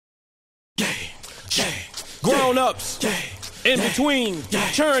grown-ups, in between,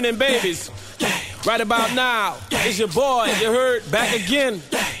 churning babies. Right about now, it's your boy, you heard, back again.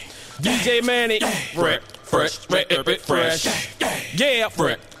 DJ Manny, fresh, yeah,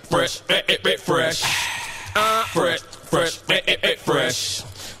 fresh,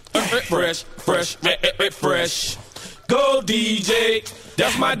 fresh. Go DJ,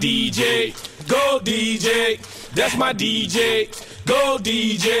 that's my DJ. Go DJ, that's my DJ. Go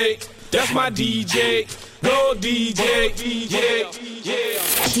DJ, that's my DJ. Go DJ, DJ,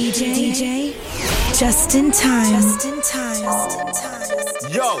 JustinTyme.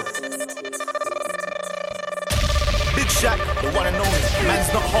 Yo, Big Shaq, the one and only. Man's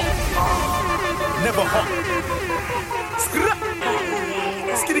not hot, never hot.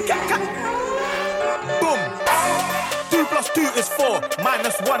 Skitty cat cat. Boom. 2 + 2 is 4.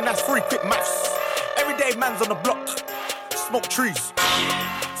 -1, that's 3. Quick maths. Everyday man's on the block. Smoke trees.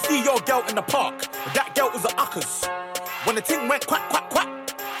 See your girl in the park. That girl was a uckers. When the ting went quack, quack, quack,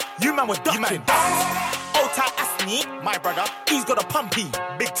 you man was ducking. Hold tight, Asni, my brother. He's got a pumpy,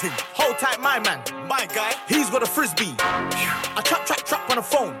 big ting. Hold tight, my man, my guy. He's got a frisbee. I trap on the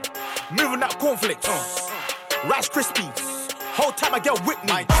phone. Moving that cornflakes. Rice Krispies. Hold tight, my girl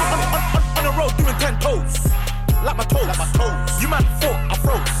Whitney. On the road doing 10 toes. Like my toes. You man thought I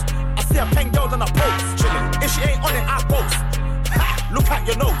froze. I see a pen girl on a pose. Chilling. If she ain't on it, I ghost. Look at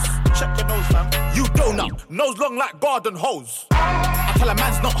your nose. Check your nose, fam. You donut. Nose long like garden hose. I tell a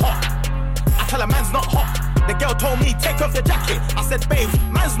man's not hot. I tell a man's not hot. The girl told me, take off your jacket. I said, babe,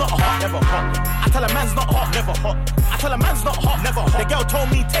 man's not hot. Never hot. I tell a man's not hot. Never hot. I tell a man's not hot. Never hot. The girl told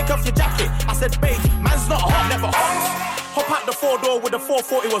me, take off your jacket. I said, babe, man's not hot. Never hot. Hop out the 4-door with a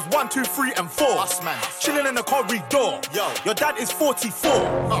 440. It was 1, 2, 3, and 4. Us, man. Chilling in the corridor. Yo, your dad is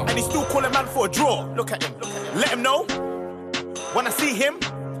 44. And he's still calling man for a draw. Look at him. Let him know. When I see him,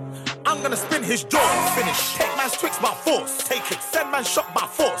 I'm gonna spin his jaw. Finish. Take man's Twix by force. Take it. Send man shot by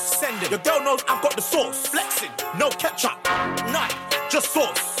force. Send it. Your girl knows I've got the sauce. Flexing. No ketchup. None. Just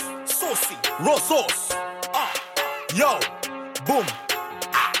sauce. Saucy. Raw sauce. Yo. Boom.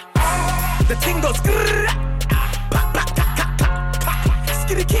 The ting goes.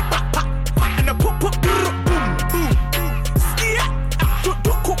 Skitty kick. And the pop. Boom. Boom. Skia. Boom.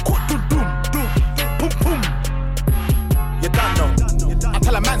 Boom. You don't know. I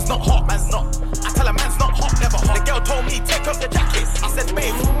tell a man's not hot, man's not. I tell a man's not hot, never hot. The girl told me, take off the jacket. I said,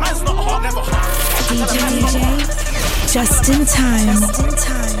 babe, man's not hot, never hot. DJ, JustinTyme.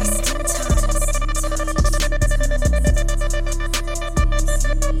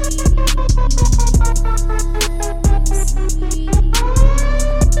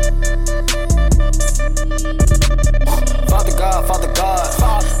 Father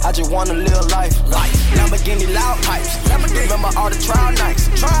God, I just wanna live life. Lamborghini loud pipes. Remember all the trial nights.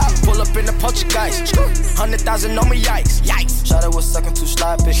 Pull up in the Portuguese. 100,000 on me, yikes. Shawty was sucking too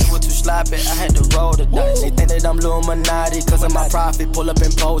sloppy. She was too sloppy. I had to roll the dice. They think that I'm Illuminati cause of my profit. Pull up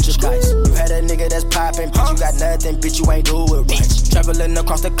in Poltergeist. You had a nigga that's popping. Bitch, you got nothing. Bitch, you ain't do it right. Traveling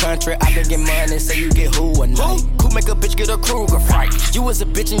across the country. I can get money. Say you get who a night. Who make a bitch get a Kruger fight? You was a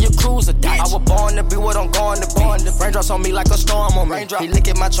bitch and your cruiser died. I was born to be what I'm going to be. Raindrops on me like a storm on me. He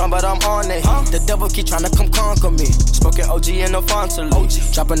licking my trunk, but I'm on it. The devil keep trying to come conquer me. Smoking OG and no Fanta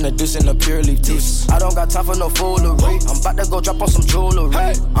leaf. Dropping the deuce in the pure leaf juice. I don't got time for no foolery. I'm about to go drop on some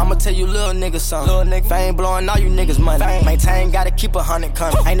jewelry. I'ma tell you little niggas something. Little nigga fame blowing all you niggas money. Maintain, gotta keep 100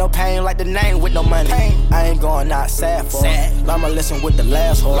 coming. Ain't no pain like the name with no money. I ain't going outside for it. I'ma listen with the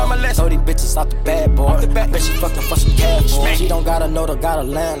last whore. Throw these bitches out the bad boy. Bet she fucking for some cash for. She don't gotta know, got a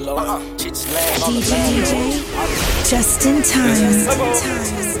landlord. She just land on the landlord. JustinTyme.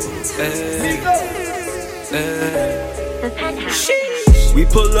 We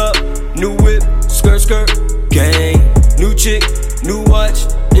pull up, new whip, skirt, gang. New chick, new watch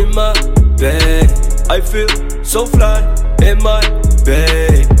in my bag. I feel so fly in my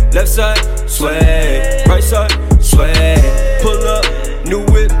bag. Left side, swag. Right side, swag. Pull up, new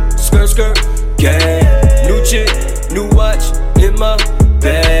whip, skirt, gang. New chick, new watch in my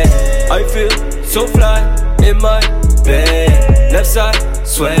bag. I feel so fly in my bag. Left side,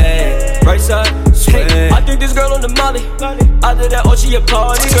 swag. Right side, swag. Hey, I think this girl on the molly. After that, oh, she a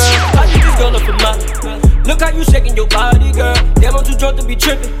party girl. I think this girl up for Molly. Look how you shaking your body, girl. Damn, I'm too drunk to be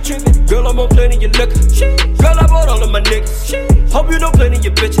tripping. Girl, I'm on plenty of liquor. Girl, I brought all of my niggas. Hope you don't plenty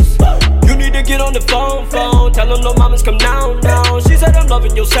your bitches. You need to get on the phone. Tell them no mamas come down. She said I'm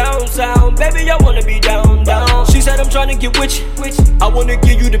loving your sound. Baby, I wanna be down. She said I'm trying to get with you. I wanna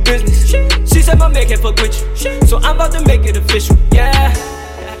give you the business. She said my man can't fuck with you. So I'm about to make it official, yeah.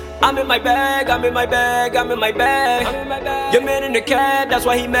 I'm in my bag, I'm in my bag, I'm in my bag. Your man in the cab, that's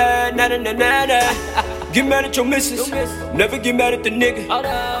why he mad. Na na na na na. Get mad at your missus. Never get mad at the nigga.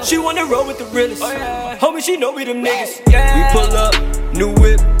 She wanna roll with the realest. Homie, she know we them niggas. We pull up, new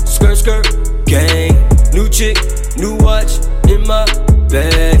whip, skirt, gang. New chick, new watch in my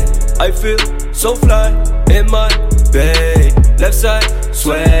bag. I feel so fly in my bag. Left side,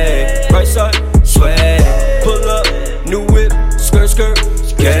 swag. Right side, swag. Pull up, new whip, skirt,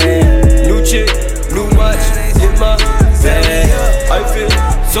 gang. New chick, new watch in my bag. I feel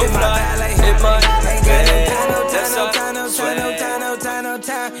so fly in my bag. Left side, swag.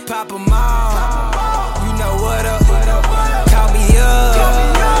 Pop 'em all. You know what up? Call me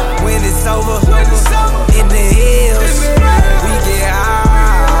up when it's over. In the hills, we get high.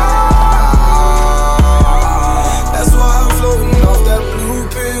 That's why I'm floating off that blue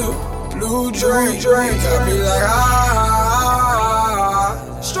pill, blue drink. Got me like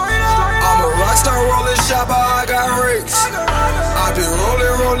straight up. I'm a rockstar rolling shopper, I got rakes. I been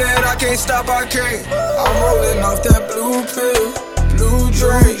rolling, I can't stop, I can't. I'm rolling off that blue pill, blue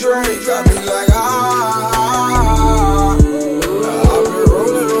drink. Got me like I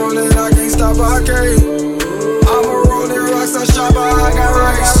been rolling, I can't stop, I can't. I'm a rolling rockstar shopper, I got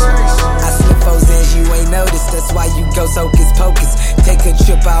rakes. I slip those ends, you ain't noticed. That's why you go so pocus. Take a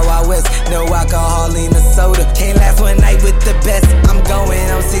trip out west, no alcohol in the soda. Can't last one night with the best. I'm going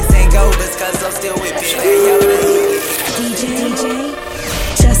on 16 golders, cause I'm still whipping that Yoda. DJ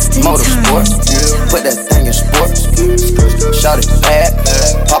JustinTyme. Motorsports, put that thing in sports. Shout it bad,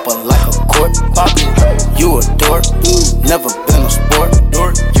 pop it like a court. You a dork, never been a sport.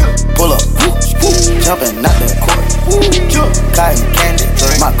 Pull up, jumping out the court. Cotton candy,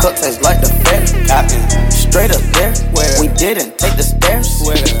 my cup tastes like the fair. Straight up there, we didn't take the stairs.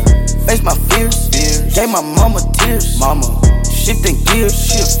 Face my fears, gave my mama tears. Shifting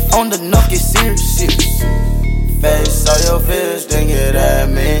gears, on the knock get serious. Face all your fears, then get at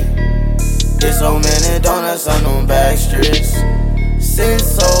me. There's so many donuts on them back streets. Sit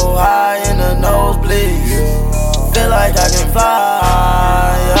so high in the nosebleeds. Feel like I can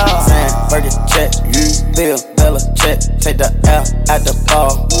fly, yeah. Saying, Burger check, Bill, Bella check. Take the L at the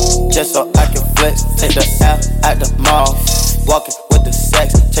ball, just so I can flex. Take the L at the mall, walking with the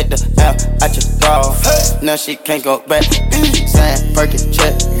sex. Take the L at your bra, now she can't go back. Saying, Burger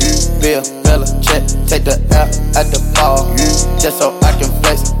check, Bill, Bella check. Take the L at the ball, just so I can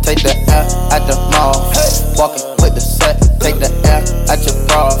flex. Take the L at the mall, walking with the sex. Take the L at your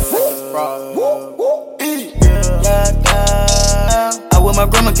bra. I wish my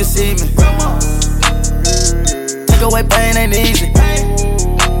grandma could see me. Take away pain ain't easy.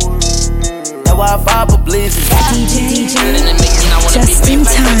 That's why I fight for bleeding. DJ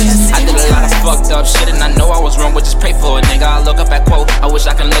JustinTyme. I did a lot of fucked up shit and I know I was wrong, but just pray for a nigga. I look up at quote, I wish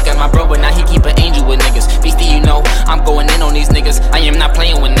I can look at my bro, but now he keep an angel with niggas. Beastie, you know, I'm going in on these niggas. I am not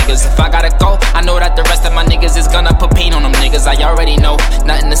playing with niggas. If I gotta go, I know that the rest of my niggas is gonna put pain on them niggas. I already know,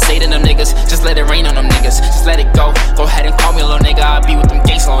 nothing to say to them niggas. Just let it rain on them niggas, just let it go. Go ahead and call me a little nigga, I'll be with them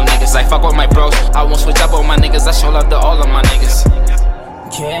gangsta on niggas. Like fuck with my bros, I won't switch up on my niggas. I show love to all of my niggas.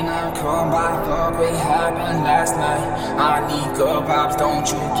 Can I come by? Fuck what happened last night. I need good vibes, don't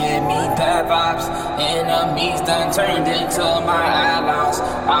you give me bad vibes. Enemies done turned into my allies.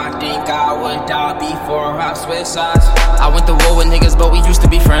 I think I would die before I switch sides. I went to war with niggas, but we used to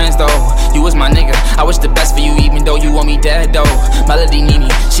be friends though. You was my nigga, I wish the best for you even though you want me dead though. Melody Nini,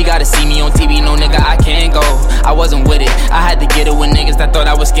 she gotta see me on TV, no nigga I can't go. I wasn't with it, I had to get it with niggas that thought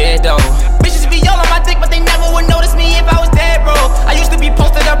I was scared though. Bitches be all on my dick, but they never would notice me if I was dead, bro. I used to be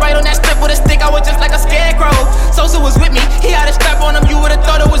posted up right on that strip with a stick, I was just like a scarecrow. Sosa was with me, he had a strap on him, you would've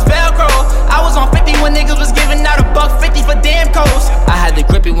thought it was Velcro. I was on 50 when niggas was giving out $1.50 for damn coats. I had to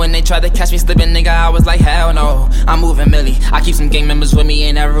grip it when they tried to catch me slipping, nigga, I was like hell no. I'm moving Millie, I keep some gang members with me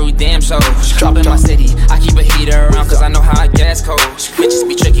in every damn show. Drop in my city, I keep a heater around cause I know how it gets cold. Bitches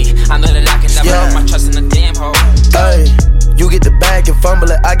be tricky, I know that I can never put my trust in a damn hoe. Hey, you get the bag and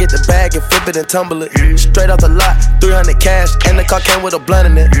fumble it, I get the bag and flip it and tumble it. Straight off the lot, 300 cash, and the car came with a blunt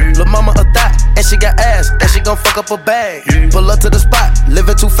in it. Lil' mama a thot, and she got ass, and she gon' fuck up a bag. Pull up to the spot,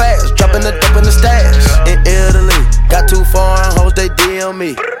 living too fast, dropping the dope in the stash. In Italy, got 2 foreign hoes, they DM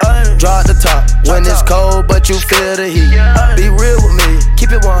me. Draw at the top, when it's cold, but you feel the heat. Be real with me,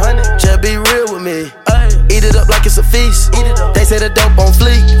 keep it 100, just be real with me. Eat it up like it's a feast, they say the dope on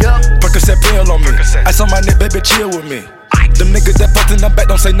fleek. Percocet pill on me, ice on my neck, baby, chill with me. Them niggas that post in the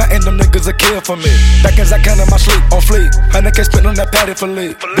back don't say nothing, them niggas a kill for me. Back as I can in my sleep, on fleek. 100K spent on that patty for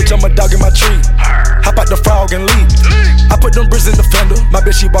lead. Bitch, I'm a dog in my tree. Hop out the frog and leap. I put them bricks in the fender. My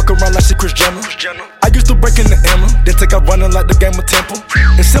bitch, she walk around like she Kris Jenner. I used to break in the Emma, then take out running like the game of Temple.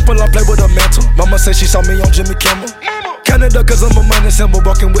 It's simple, I play with a mantle. Mama say she saw me on Jimmy Kimmel. count it up cause I'm a money symbol.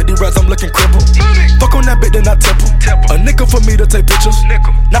 Walking with these rats, I'm looking crippled. Fuck on that bitch, then I temple. A nickel for me to take pictures.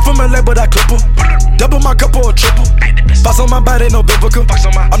 Not from LA, but I clip her. Double my cup or a triple. Box on my body, no biblical.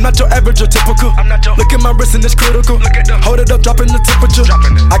 I'm not your average or typical. Look at my wrist and it's critical. Hold it up, dropping the temperature.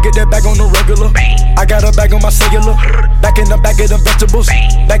 I get that bag on the regular. I got a bag on my cellular. Back in the bag of them vegetables.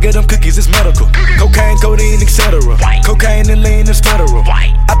 Bag of them cookies, it's medical. Cocaine, codeine, etc. Cocaine and lean is federal.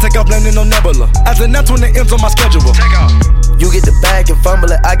 I take off landing on Nebula. As an that's when it ends on my schedule. You get the bag and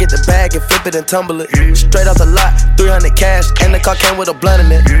fumble it, I get the bag and flip it and tumble it. Straight off the lot, 300 cash, and the car came with a blunt in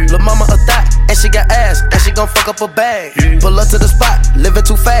it. Lil' mama a thot, and she got ass, and she gon' fuck up a bag. Pull up to the spot, living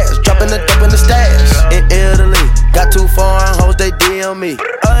too fast, dropping the dope in the stash. In Italy, got 2 foreign hoes, they DM me.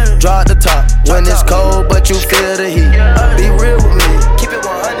 Draw at the top, when it's cold, but you feel the heat. Be real with me, keep it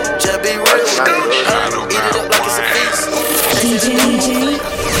 100, just be real with me. Eat it up like it's a feast. DJ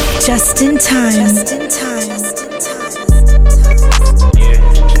JustinTyme.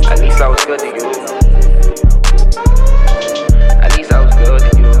 At least I was good to you. At least I was good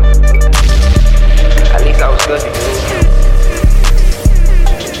to you. At least I was good to you.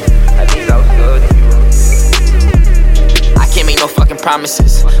 At least I was good to you. I can't make no fucking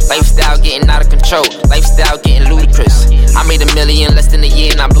promises. Lifestyle getting out of control. Lifestyle getting ludicrous. I made $1 million less than a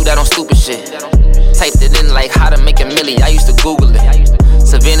year and I blew that on stupid shit. Typed it in like how to make $1 million. I used to Google it.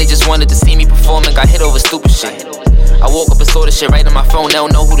 Savannah just wanted to see me perform and got hit over stupid shit. I woke up and saw the shit right on my phone, they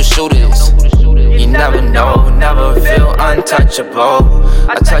don't know who the shooter is. You never know, never feel untouchable.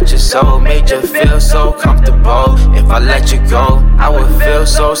 I touch your soul, made you feel so comfortable. If I let you go, I would feel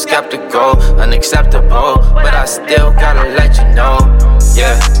so skeptical, unacceptable. But I still gotta let you know,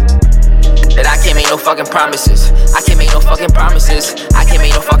 yeah, that I can't make no fucking promises. I can't make no fucking promises. I can't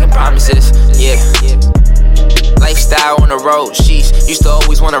make no fucking promises, yeah. Lifestyle on the road, sheesh. Used to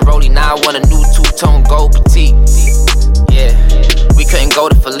always want a rollie, now I want a new two-tone gold petite. Yeah, we couldn't go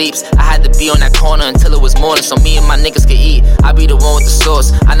to Philippe's. I had to be on that corner until it was morning so me and my niggas could eat. I be the one with the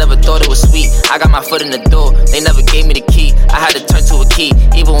sauce, I never thought it was sweet. I got my foot in the door, they never gave me the key. I had to turn to a key,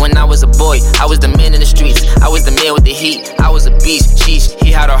 even when I was a boy. I was the man in the streets, I was the man with the heat. I was a beast, sheesh,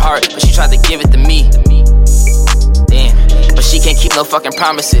 he had her heart, but she tried to give it to me. Damn, but she can't keep no fucking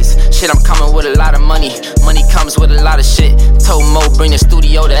promises. Shit, I'm coming with a lot of money. Money comes with a lot of shit. Told Mo, bring the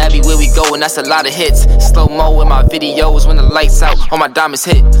studio to everywhere we go, and that's a lot of hits. Slow-mo with my videos when the lights out, all my diamonds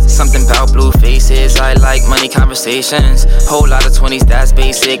hit. Something about blue faces, I like money conversations. Whole lot of 20s, that's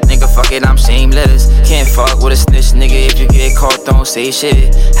basic. Nigga, fuck it, I'm shameless. Can't fuck with a snitch, nigga. If you get caught, don't say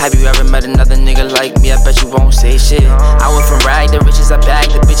shit. Have you ever met another nigga like me? I bet you won't say shit. I went from rag to riches, I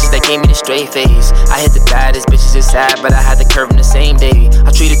bagged the bitches that gave me the straight face. I hit the baddest bitches, it's sad, but I had the curve in the same day.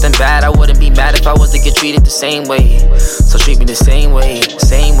 I treated them bad, I wouldn't be mad if I was to get treated the same way. So treat me the same way,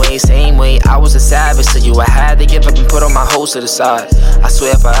 same way, same way. I was a savage to you, I had to give up and put all my hoes to the side. I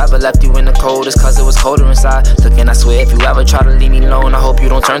swear if I ever left you in the cold, it's cause it was colder inside. Look, and I swear if you ever try to leave me alone, I hope you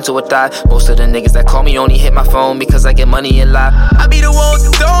don't turn to a thigh. Most of the niggas that call me only hit my phone because I get money and lie. I be the one with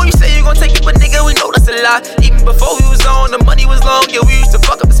the throne, you say you gon' take it, but nigga, we know that's a lie. Even before we was on, the money was long, yeah, we used to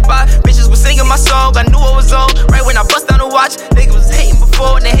fuck up the spot. Bitches was singing my song, I knew I was on. Right when I bust down the watch, niggas was hating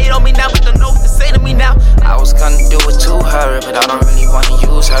before and they hate on me now, but don't know what to say to me now. I was gonna do it to her, but I don't really wanna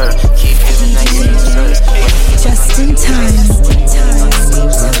use her. Keep giving that users. JustinTyme.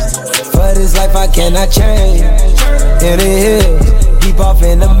 For this life I cannot change. In the hills, deep off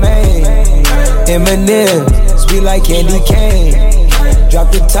in the main. Eminem, sweet like candy cane.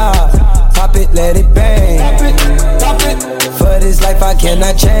 Drop the top, pop it, let it bang. For this life I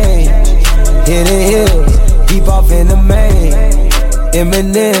cannot change. In the hills, deep off in the main.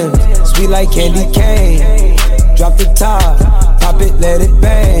 Eminem, sweet like candy cane. Drop the top, pop it, let it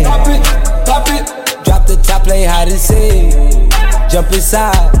bang. Pop it, drop the top, play hide and seek. Jump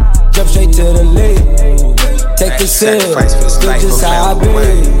inside, jump straight to the lead. Take the sip, still just how I be.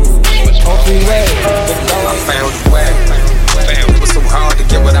 On freeway, I found a way. It was so hard to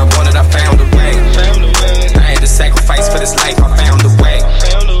get what I wanted, I found a way. I had to sacrifice for this life, I found a way.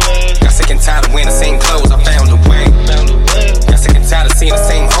 Got sick and tired of wearing the same clothes, I found a way. Got sick and tired of seeing the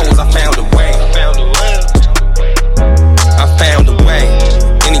same hoes, I found a way. I found a way.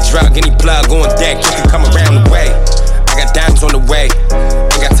 Any drug, any plug on deck, you can come around the way. I got diamonds on the way.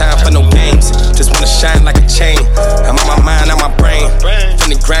 Ain't got time for no games. Just wanna shine like a chain. I'm on my mind, on my brain. From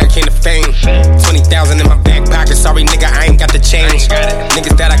the grind came the fame. 20,000 in my back pocket. Sorry, nigga, I ain't got the change.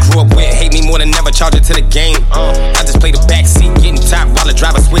 Niggas that I grew up with hate me more than ever. Charge it to the game. I just play the backseat, getting top while the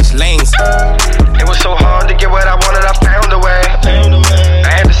driver switch lanes. It was so hard to get what I wanted. I found a way.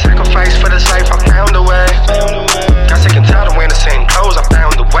 I had to sacrifice for this life. I found a way. Got sick and tired of wearing the same clothes. I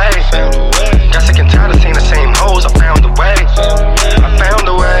found a way. Got sick and tired of seeing the same hoes. I found a way.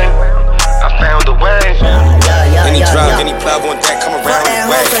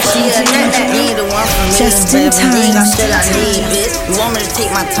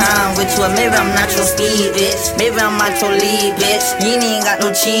 take my time with you, or maybe I'm not your speed, bitch. Maybe I'm not your lead, bitch. You ain't got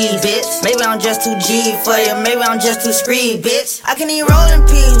no cheese, bitch. Maybe I'm just too G for you, maybe I'm just too screed, bitch. I can even roll in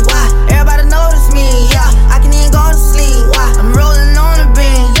peace, why? Everybody notice me, yeah. I can even go to sleep, why? I'm rolling on the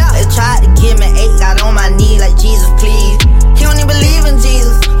beam, yeah. They tried to give me 8, got on my knee like Jesus, please. He don't even believe in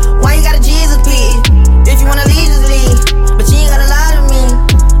Jesus. Why you got a Jesus piece? If you wanna leave, just leave. But you ain't gotta lie to me.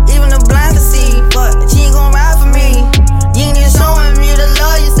 Even the blind can see, but you ain't gon' ride for me. You ain't even showing me the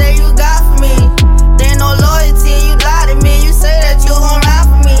love you say you got for me. There ain't no loyalty, you lie to me. You say that you gon' ride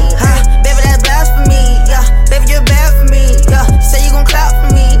for me. Baby, that's blasphemy, yeah. Baby, you're bad for me, yeah. Say you gon' clap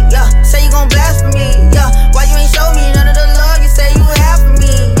for me, yeah. Say you gon' blast for me, yeah. Why you ain't show me none of the love you say you have for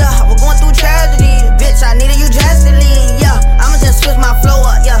me, yeah. We're going through tragedy, bitch, I needed you drastically, yeah. I'ma just switch my flow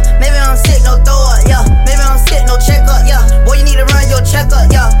up, yeah. Maybe I'm sick, no throw up, yeah. Maybe I'm sick, no checkup, yeah. Boy, you need to run your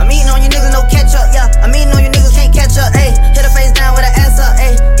checkup, yeah. I'm eating on you niggas, no catch up, yeah. I'm eating on you niggas, can't catch up, ayy. Hit her face down with an ass up,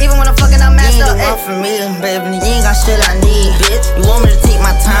 ayy. Even when I'm fucking, I'm messed up, ayy. You ain't the one for me, baby. You ain't got shit I need, bitch. You want me to take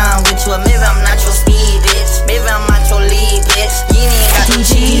my time with you, or maybe I'm not your speed, bitch. Maybe I'm not your lead, bitch. You ain't got no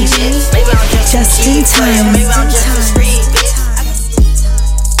cheese, bitch. Maybe I'm just JustinTyme. Maybe I'm just too street, bitch.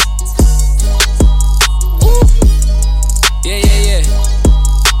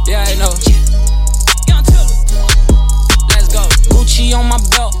 Yeah, I know. Let's go. Gucci on my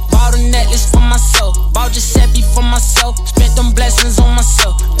belt. Bought a necklace for myself. Bought Giuseppe for myself. Spent them blessings on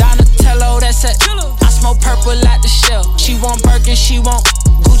myself. Donatello, that's it. I smoke purple like the shell. She want Birkin, she want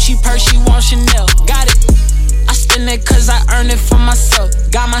Gucci purse, she want Chanel. Got it. I spend it cause I earn it for myself.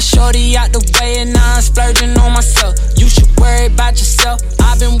 Got my shorty out the way and now I'm splurging on myself. You should worry about yourself.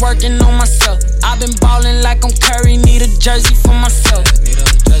 I've been working on myself. I've been ballin' like I'm Curry. Need a jersey for myself.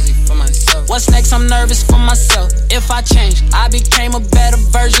 What's next? I'm nervous for myself. If I change, I became a better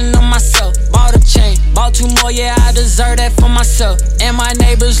version of myself. Bought a chain, bought 2 more, yeah, I deserve that for myself. And my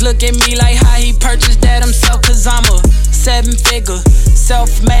neighbors look at me like how he purchased that himself. Cause I'm a 7-figure,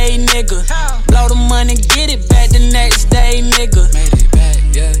 self-made nigga. Blow the money, get it back the next day, nigga. Made it back,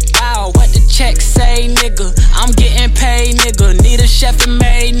 yeah. Wow, what the check say, nigga? I'm getting paid, nigga. Need a chef and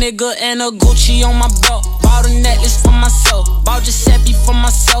maid, nigga. And a Gucci on my belt. Bought a necklace for myself. Bought Giuseppe for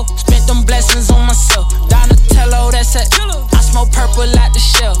myself. Spent them blessings on myself. Donatello, that's it. I smoke purple like the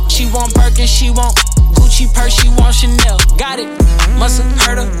shell. She want Birkin, she want Gucci purse, she want Chanel. Got it. Must've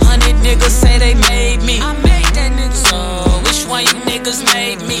heard 100 niggas say they made me. I made that nigga. So which one you niggas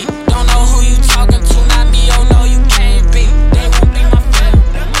made me? Don't know who you talking to, not me. Oh no, you can't be. They won't be my favorite.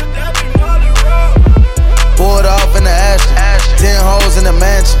 Poured off in the ash. 10 hoes in the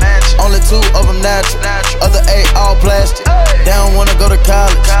mansion. Only 2 of them natural. Other 8 all plastic. They don't wanna go to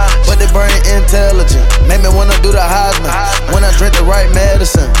college, but they brain intelligent. Make me wanna do the Heisman when I drink the right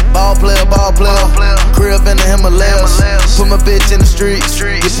medicine. Ball player. Crib in the Himalayas. Put my bitch in the streets.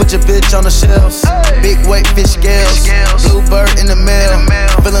 You put your bitch on the shelves. Big weight fish scales. Bluebird in the mail.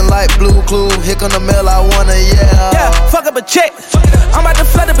 Feeling like Blue Clue. Here come the mail, I wanna yell. Yeah, fuck up a check. I'm about to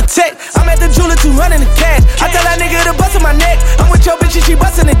flood the protect. I'm at the jeweler, 200 in cash. I tell that nigga to bust in my neck. I'm with your bitch and she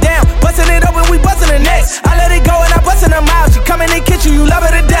bustin' it down. Bustin' it up and we bustin' the next. I let it go and I bustin' them out. She come in the kitchen, you love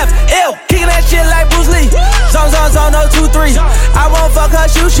her to death. Ew, kicking that shit like Bruce Lee. Zone, 0, 2, 3. I won't fuck her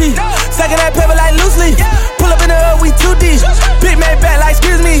shoe she. Stacking that paper like loosely. Pull up in the hood, we 2 deep. Big man back like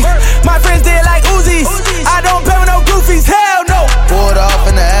excuse me. My friends did like Uzis. I don't pay with no goofies, hell no. Poured off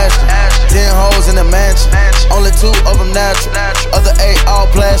in the ash. 10 hoes in the mansion. Only 2 of them natural. Other 8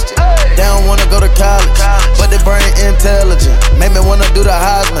 all plastic. They don't wanna go to college, but they brain intelligent. Make me wanna do the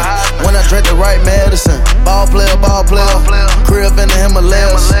Heisman when I drink the right medicine. Ball player. Crib in the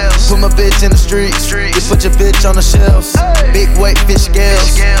Himalayas. Put my bitch in the streets. You put your bitch on the shelves. Big weight fish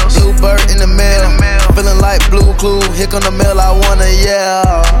scales. Bluebird in the mail. Feeling like Blue Clue. Here come the mail, I wanna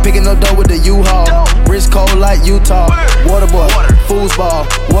yell. Picking up dough with the U-Haul. Wrist cold like Utah. Waterboy, foosball.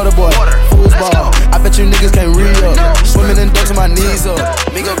 Waterboy, foosball. I bet you niggas can't read up. Swimming in ducks with my knees up.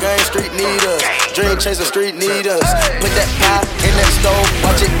 Migo gang street need us. Dream chaser street need us. Put that pie in that stove.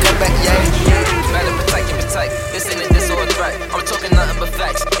 Watch it come back, yeah. Better protect, keep it tight. This ain't a diss or a threat. I'm talking nothing but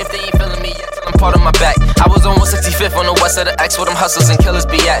facts. If they ain't feeling me yet, tell them part of my back. I was on 165th on the west side of X where them hustlers and killers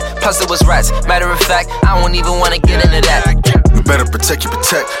be at. Plus it was rats. Matter of fact, I don't even wanna get into that. You better protect, you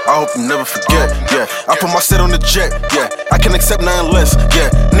protect. I hope you never forget, yeah. I put my set on the jet, yeah. I can accept nothing less,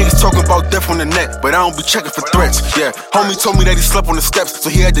 yeah. Niggas talking about call death on the neck, but I don't be checking for threats. Yeah, homie told me that he slept on the steps, so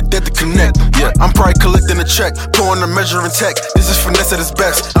he had the dead to connect. Yeah, I'm probably collecting a check, pouring a measuring tech. This is finesse at its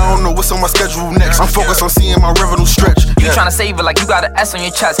best. I don't know what's on my schedule next. I'm focused on seeing my revenue stretch. You tryna save it like you got an S on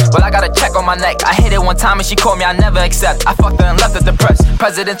your chest. Well, I got a check on my neck. I hit it one time and she called me, I never accept. I fucked her and left her depressed.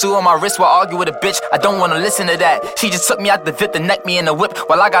 Presidential on my wrist while argue with a bitch. I don't wanna listen to that. She just took me out the VIP to neck me in the whip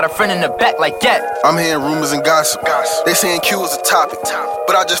while I got a friend in the back like that. I'm hearing rumors and gossip. They saying Q is a topic,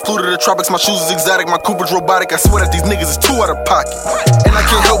 but I just flew to the tropics. My shoes is exotic, my Cooper's robotic. I swear that these niggas is too out of pocket, and I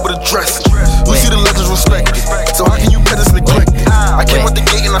can't help but address it. You see the legends respect it, so how can you pet this neglect it? I came out the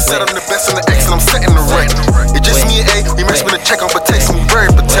gate and I said I'm the best in the X and I'm setting the record. It's just me and A, we match with a check on protection, we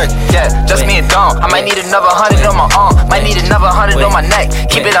very protected. Yeah, just me and Dawn. I might need another 100 on my arm, might need another 100 on my neck.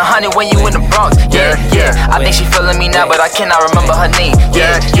 Keep it 100 when you in the Bronx. Yeah, yeah. I think she feeling me now, but I cannot remember her name.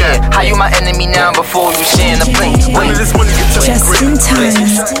 Yeah, yeah. How you my enemy now before you sharing the plane? JustinTyme.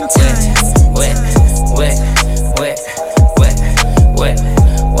 Wet, wet, wet, wet, wet,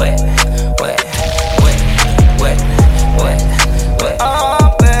 wet, wet, wet, wet, wet.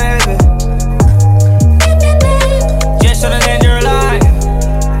 Oh, baby. Just tryna change your life.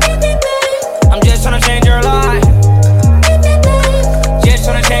 I'm just tryna change your life. Just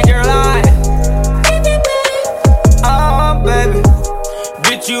tryna change your life. Oh, baby.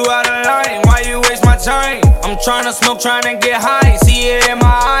 Get you out of line. Why you waste my time? I'm tryna smoke, tryna get high. See it in my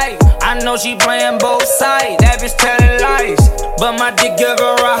eye. I know she playing both sides. That bitch telling lies, but my dick give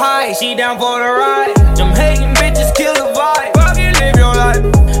her a high. She down for the ride. Them hating bitches kill the vibe. Fucking live your life.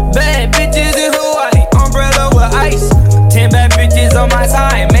 Bad bitches in Hawaii, umbrella with ice. 10 bad bitches on my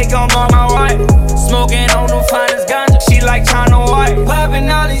side, make them all my wife. Smoking on the finest ganja, she like China White. Popping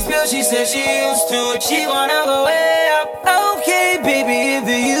all these pills, she said she used to it. She wanna go way up. Okay, baby, if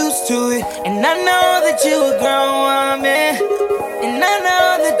you're used to it. And I know that you a grown woman, and I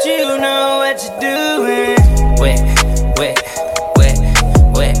know that you know what you're doing. Wet, wet, wet,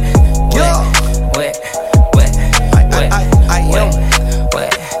 wet, wet, wet, wet, wet,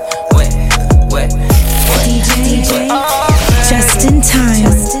 wet, wet, wet. DJ JustinTyme.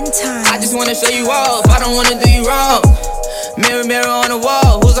 I just wanna show you off, I don't wanna do you wrong. Mirror, mirror on the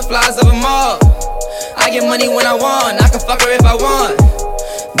wall, who's the flies of them all? I get money when I want, I can fuck her if I want.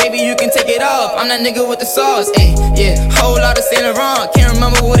 Baby, you can take it off, I'm that nigga with the sauce, ayy, yeah. Whole lot of Saint Laurent, can't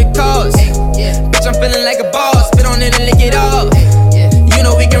remember what it costs, yeah. Bitch, I'm feeling like a boss, spit on it and lick it off, yeah. You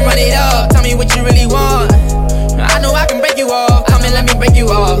know we can run it up, tell me what you really want. I know I can break you off, come and let me break you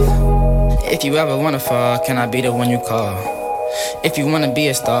off. If you ever wanna fall, can I be the one you call? If you wanna be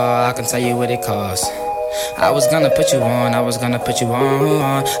a star, I can tell you what it costs. I was gonna put you on, I was gonna put you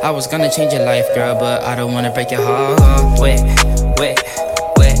on. I was gonna change your life, girl, but I don't wanna break your heart. Wet, wet,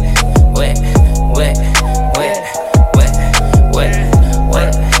 wet, wet, wet, wet, wet, wet, wet,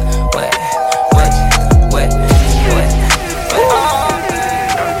 wet, wet, wet, wet.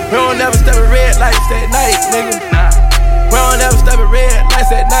 We don't never step at red lights at night, nigga. We don't never step at red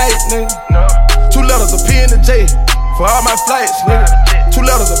lights at night, nigga. 2 letters of P and a J for all my flights, nigga. 2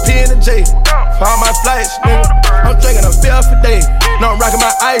 letters of P and a J for all my flights, nigga. I'm drinking a fill for day. No, I'm rocking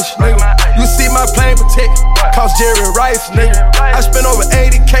my ice, nigga. You see my plane protect, cost Jerry Rice, nigga. I spent over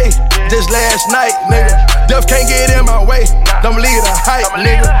 80K just last night, nigga. Death can't get in my way, don't believe the hype,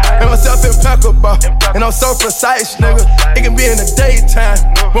 nigga. And myself impeccable, and I'm so precise, nigga. It can be in the daytime,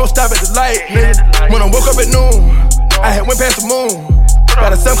 won't stop at the light, nigga. When I woke up at noon, I had went past the moon.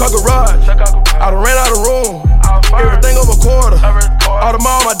 Got a 7-car garage, I done ran out of room. Everything over quarter, all the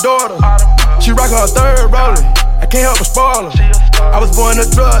mom, my daughter. She rockin' her 3rd rolling, I can't help but spoil her. I was born in a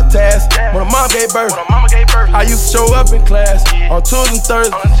drug task when her mom gave birth. I used to show up in class on Tuesdays and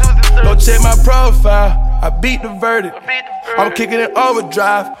Thursdays. Go check my profile, I beat the verdict. I'm kicking in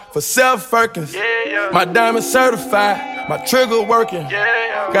overdrive for Self Firkins. My diamond certified, my trigger working.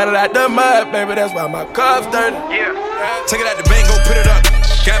 Got it out the mud, baby, that's why my cup's dirty. Take it out the bank, go put it up.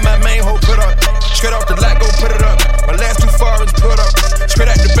 Got my main hoe put up. Straight off the lot, go put it up. My last 2 foreigns put up. Straight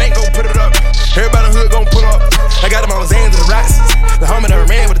out the bank, go put it up. Everybody in the hood gon' pull up. I got them on Zans and the Rocks. The homie done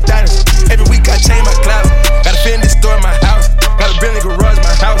ran with the dinosaurs. Every week I change my closet. Got a Fendi store in my house. Got a Bentley garage in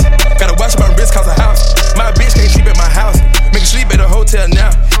my house. Got a watch my wrist cause a house. My bitch can't sleep at my house. Make her sleep at a hotel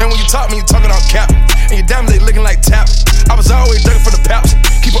now. And when you talk, me, you talking on cap. And your diamonds, they looking like tap. I was always looking for the pouch.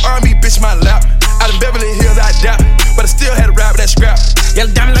 Keep an R&B bitch in my lap. Out in Beverly Hills, I doubt. But I still had to ride with that scrap.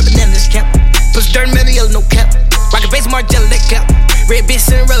 Yellow diamond like banana, this cap. Push dirt in metal, yellow, no cap. Rock a base, Margiela, that cap. Red bitch,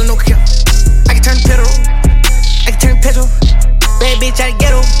 Cinderella, no cap. I can turn the pedal, I can turn the pedal. Bad bitch out of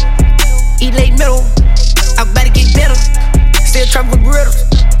ghetto, eat late middle. I about to get better, still trapping with Brittles.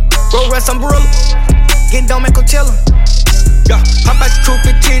 Roll rest umbrella, getting down at Coachella. Yeah, hop out the coupe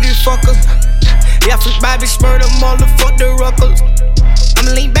and titties fuckers. Yeah, flip my bitch, murder, motherfuck the ruckers.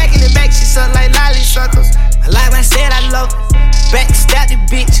 I'ma lean back in the back, she suck like lolly suckers. Like I said, I love her. Backstab the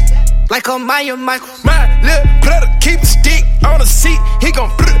bitch, like a Maya Michael. My little brother keep the stick on the seat. He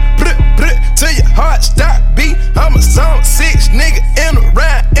gon' brr, brr, brr, till your heart stop beat. I'm a zone 6 nigga in a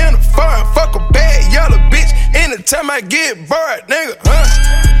ride, in a foreign. Fuck a bad yellow bitch. Anytime I get bored, nigga,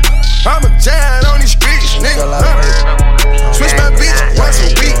 I'm a giant on these streets, nigga, Switch my bitch once a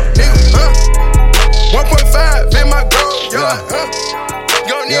week, nigga, 1.5 in my gold yard,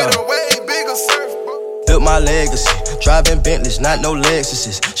 Gon' need a way bigger surfboard. Built my legacy, driving Bentleys, not no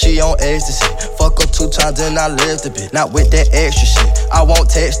Lexuses. She on ecstasy, fuck her 2 times and I lived a bit. Not with that extra shit, I won't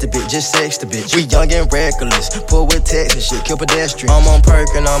text the bitch, just sex the bitch. We young and reckless, pull with text and shit, kill pedestrian. I'm on perk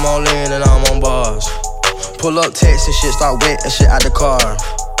and I'm on lean and I'm on bars. Pull up text and shit, start wet and shit out the car.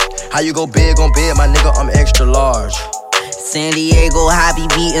 How you go big on bed, my nigga, I'm extra large. San Diego, I be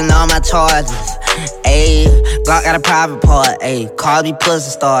beating all my charges. Ayy, Glock got a private part. Ayy, call me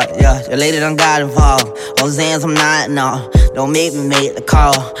pussy start. Yeah, your lady done got involved. On Zans, I'm not, no. Don't make me make the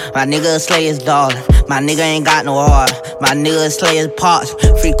call. My nigga slay his daughter. My nigga ain't got no heart. My nigga slay his parts.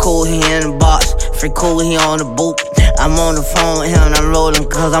 Free cool, he in the box. Free cool, he on the boot. I'm on the phone with him, I'm rolling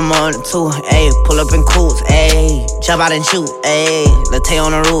cause I'm on it too. Ayy, pull up in coots, ayy. Jump out and shoot, ayy. Let's take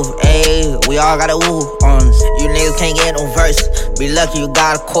on the roof, ayy. We all got a woo on us. You niggas can't get no verse. Be lucky you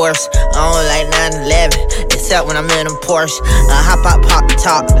got a course. I don't like 911, except when I'm in a Porsche. I hop out, pop the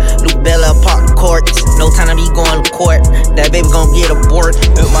top. Luke Bella, park the court. No time to be going to court. That baby gon' get aborted.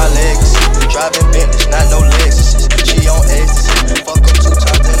 Built my legacy, driving Bentleys, not no Lexuses. She on ecstasy, fuck her 2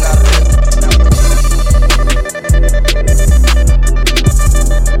 times and I lived.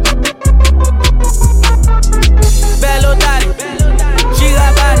 Bad little Dottie, she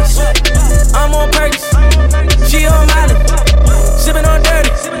got bodies. I'm on purpose, she on Molly. Sippin' on dirty,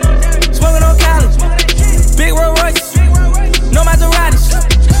 smoking on college. Big Rolls Royce, no Maseratis.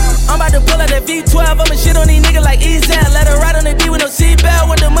 I'm about to pull out that V12, I'ma shit on these niggas like Ezel. Let her ride on the D with no seatbelt.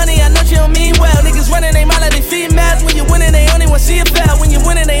 Want the money, I know she don't mean well. Niggas running they mouth like they females. When you winning, they only wanna see it fail. When you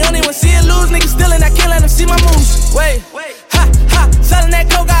winning, they only wanna see it lose. Niggas stealing, I can't let them see my moves. Wait, ha, ha, selling that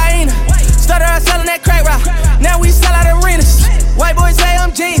cocaine. Started out selling that crack rock. Now we sell out arenas. White boys say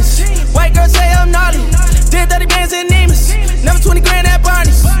I'm genius. White girls say I'm naughty. Did 30 bands in Nemus. Never 20 grand at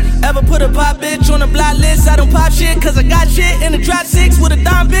Barney's. Ever put a pop bitch on the block list? I don't pop shit, cause I got shit in the drop 6 with a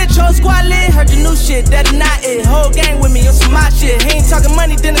dime bitch. Whole squad lit. Heard your new shit, that is not it. Whole gang with me on some my shit. He ain't talking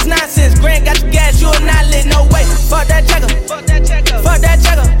money, then it's nonsense. Grand got your gas, you are not lit. No way. Fuck that checker. Fuck that checker. Fuck that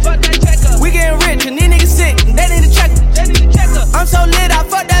checker. Fuck that checker. We getting rich and these niggas sick. They need a checker. I'm so lit, I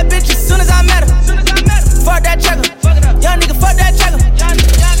fuck that bitch as soon as I met her. Fuck that checker. Young nigga, fuck that checker.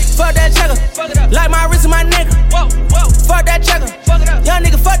 Fuck that checker. Like my wrist and my nigga. Fuck that checker. Young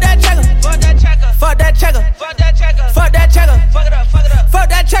nigga, fuck that checker. Fuck that checker. Fuck that checker. Fuck that checker. Fuck that checker. Fuck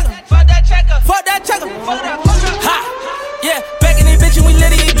that checker. Fuck that checker. Fuck that checker. Ha! Yeah, back in this bitch and we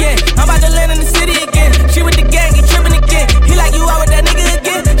lit it again. I'm about to land in the city again. She with the gang, he tripping again. He like you out with that nigga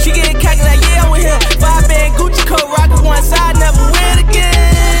again. She getting cocky like yeah, I'm with him. 5-band Gucci coat rockin' one side, never wear it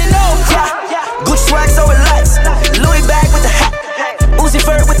again. No. Yeah, Gucci swag so it lights. Louis bag with the hat. Uzi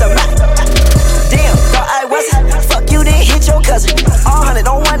fur with the Mac. Damn, thought I wasn't. Fuck you, then hit your cousin. All 100,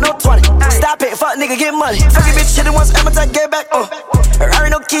 don't want no 20. Stop it, fuck nigga, get money. Fuck a bitch, shit it once, I'ma get back. I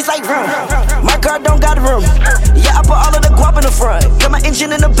ain't no keys like room. My car don't got a room. Yeah, I put all of the guap in the front. Got my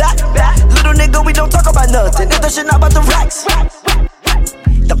engine in the back. Little nigga, we don't talk about nothing. If that shit not about the racks.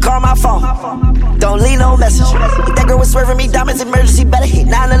 Don't call my phone. Don't leave no message. If that girl was swerving me, diamonds emergency, better hit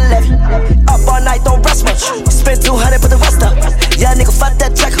 911. Up all night, don't rest much. Spend 200, put the rest up. Yeah, nigga, fuck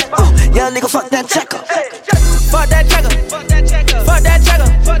that checker. Yeah, nigga, fuck that checker. Fuck that checker. Fuck that checker. Fuck that checker.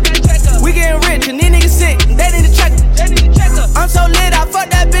 Fuck that checker. We getting rich and these niggas sick. They need a checker. I'm so lit, I fuck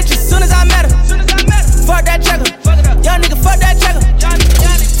that bitch as soon as I met her. Fuck that checker. Young nigga, fuck that checker.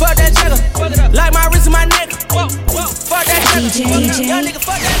 Fuck that checker. Like my wrist and my neck. Fuck that checker. Young nigga,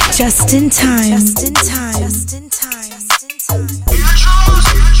 fuck that checker. JustinTyme.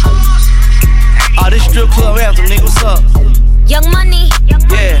 Oh, this strip club anthem, nigga, what's up? Young Money.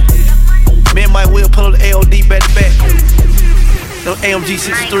 Yeah. Me and Mike Will pull up the AOD back to back. Them AMG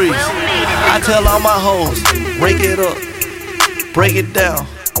 63s. I tell all my hoes, break it up, break it down,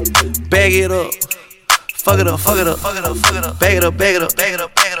 bag it up, fuck it up, fuck it up, fuck it up, fuck it up, bag it up, bag it up, bag it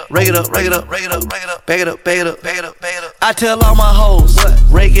up, bag it up, rake it up, rake it up, rake it up, rake it up, bag it up, bag it up, bag it up, bag it up. I tell all my hoes,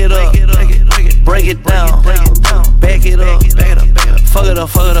 rake it up, break it down, bag it up, bag it up, fuck it up,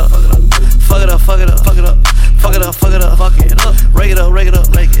 fuck it up, fuck it up, fuck it up, fuck it up, fuck it up, fuck it up, fuck it up, rake it up, rake it up,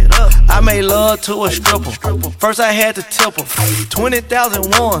 rake it up. I made love to a stripper. First I had to tip her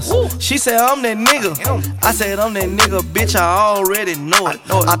 20,000 once. She said I'm that nigga. I said I'm that nigga, bitch. I already know it.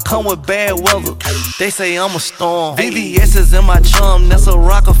 I come with bad weather. They say I'm a storm. VVS is in my chum. That's a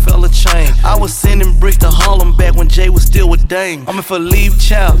Rockefeller chain. I was sending bricks to Harlem back when Jay was still with Dame. I'm in for leave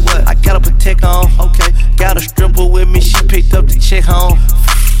child. I gotta protect on. Okay. Got a stripper with me. She picked up the check home.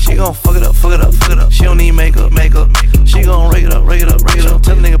 She gon' fuck it up. She don't need makeup. She gon' rake it up.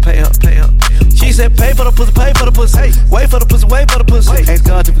 Tell the nigga pay up. She said pay for the pussy. Hey, wait for the pussy. Ask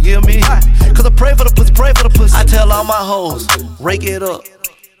God to forgive me, cause I pray for the pussy. I tell all my hoes, rake it up,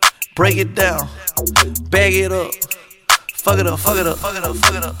 break it down, bag it up. Fuck it up, bag it up,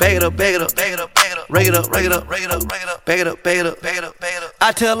 rake it up, bag it up.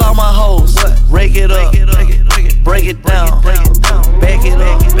 I tell all my hoes, rake it up, break it down, bag it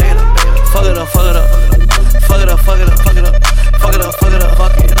up, fuck it up, rake it up.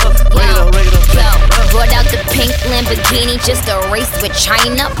 Brought out the pink Lamborghini just a race with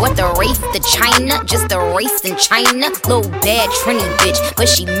China. What the race to China? Just a race in China. Little bad Trini bitch, but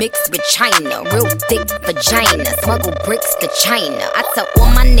she mixed with China. Real thick vagina, smuggle bricks to China. I tell all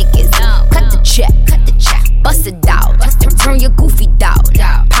my niggas, cut the check, bust it out, turn your goofy dog,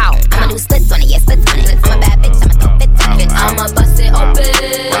 pow. I'ma do splits on it, yeah, splits on it. I'm a bad bitch, I'ma throw fits on it. I'ma bust it open,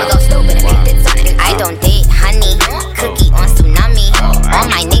 I'ma go stupid and make fits on it. I don't date honey, cookie on tsunami. All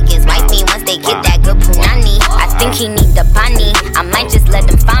my niggas wipe me once they get that good punani. I think he need the bunny, I might just let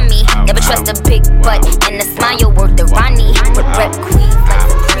him find me. Never trust a big butt and a smile worth the Ronnie. Rep queens like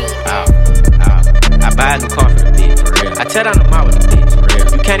Supreme. I buy a new car for the bitch, for real. I tear down the mall with the bitch, for real.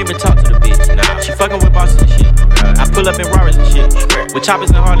 You can't even talk to the bitch, nah. She fucking with bosses and shit. I pull up in Rarers and shit, with choppers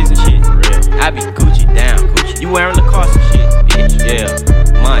and Harleys and shit, for real. I be Gucci down, Gucci. You wearing the cost and shit, bitch, yeah.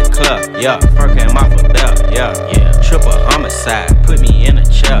 Mine club, yeah. Fur came off a belt, yeah. Triple homicide, put me in a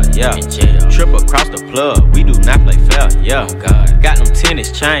chair, yeah. Triple across the plug, we do not play fair, yeah. Got them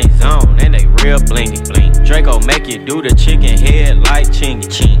tennis chains on, and they real blingy. Draco make you do the chicken head like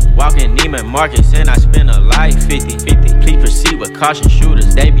chingy. Walking Neiman Marcus and I spend a life 50-50. Please proceed with caution,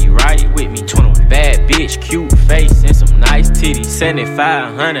 shooters, they be right with me. 21 bad bitch, cute face and some nice titties.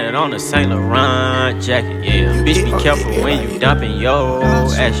 7,500 on a Saint Laurent jacket, yeah. Bitch, be careful when you dumping your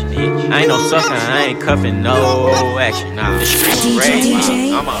action. I ain't no sucker, I ain't cuffing no action. Nah, the streets ready.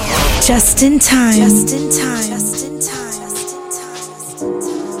 I'm a JustinTyme.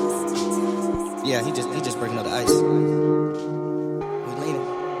 Yeah, he just breaking up the ice. We leaning.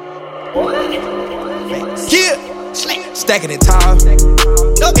 Yeah, stacking it tall.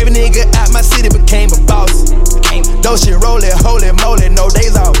 Every nigga out my city became a boss. Those shit rollin', holy moly, no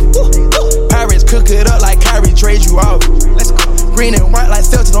days off. Pirates cook it up like Kyrie trade you off. Let's go. Green and white like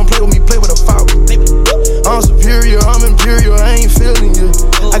Celtics, don't play with me, play with a foul. I'm superior, I'm imperial, I ain't feeling you.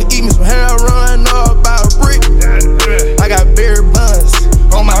 I can eat me some hair, run up about a brick. I got berry buns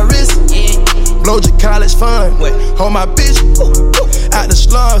on my wrist. Blow your college fund, hold my bitch. Out the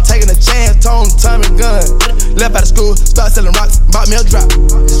slum, taking a chance, tone Tommy gun. Left out of school, start selling rocks, bought me a drop.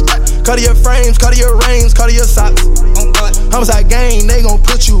 Cut your frames, cut your rings, cut your socks. Homicide gang, they gon'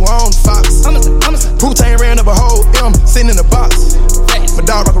 put you on Fox. Putain ran up a whole M, sitting in the box. My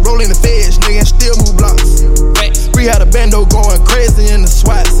dog rock a roll in the feds, nigga, and still move blocks. We had a bando going crazy in the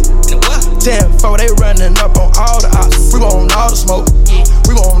SWATs. 10-4, they running up on all the ops. We want all the smoke.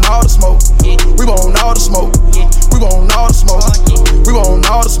 We want all the smoke. We want all the smoke. We want all the smoke. We want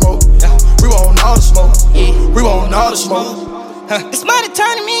all the smoke. We want all the smoke. We want all the smoke. It's money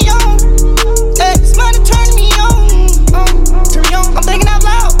turning me on. Hey, it's money turning me on. Turn me on. I'm thinking out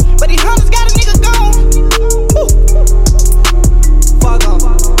loud, but these hunters got a nigga gone. Fuck off.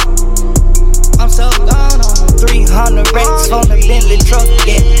 I'm so gone on 300 racks on the Bentley truck.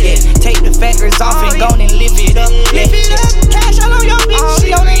 Yeah. Take the fenders off and go and lift it up. Lift it up. Cash all on your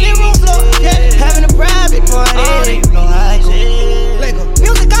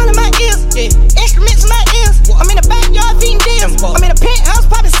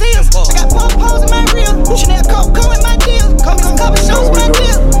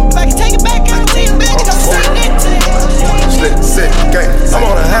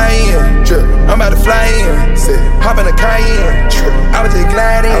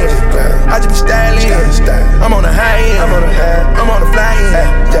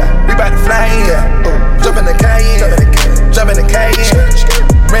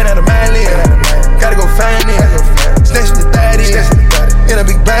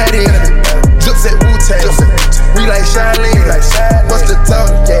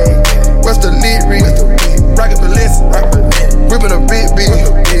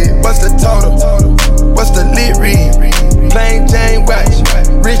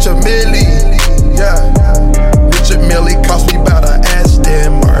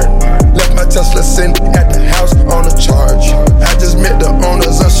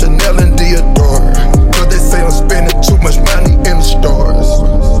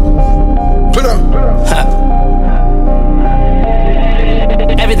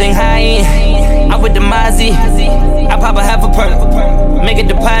everything high end. I'm with the Mozzie. I pop a half a perk, make a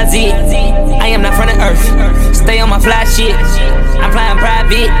deposit. I am not from the earth, stay on my fly shit. I'm flying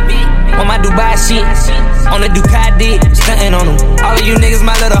private, on my Dubai shit. On the Ducati, stunting on them. All of you niggas,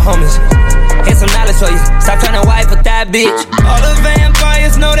 my little homies. Here's some knowledge for you, stop trying to wife with that bitch. All the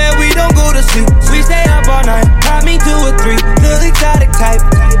vampires know that we don't go to sleep. We stay up all night, pop me 2 or 3. Little exotic type,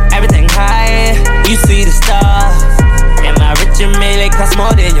 everything high, you see the stars. And my rich and May, cost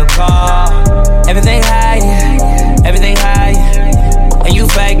more than your car. Everything high, everything high. And you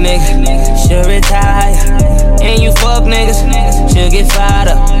fake niggas, should retire. And you fuck niggas, should get fired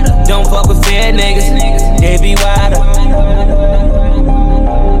up. Don't fuck with fair niggas, they be wider.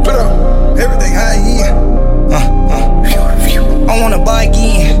 Put up, everything high end. I want a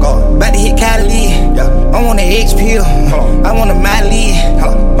bargain, about to hit Cali. I want an H pill, I want a Miley.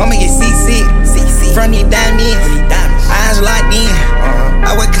 I'ma get CC, front these diamonds, eyes locked in.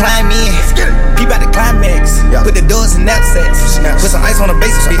 I would climb in, peep out the climax. Put the doors in knapsacks, put some ice on the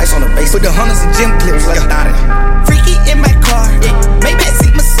base, put the hunters in gym clips. Freaky in my car, make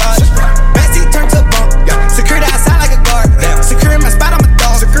backseat massage. Backseat turn to a bump, secure the outside like a guard. Secure in my spot, I'm a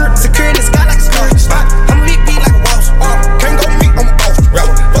dog. Secure in the sky like a star. I'm big like a waltz. Can't go meet on my boss.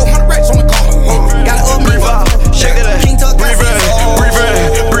 400 racks on the car. Gotta up me up. Shake that ass. Breathe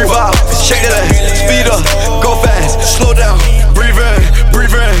in, breathe out. Shake that ass. Speed up, go fast, slow down. Breathe in,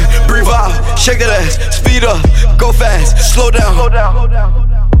 breathe out. Shake that ass. Speed up, go fast, slow down.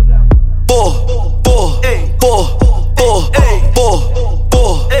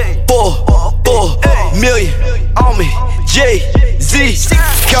 Million on me, Jay-Z.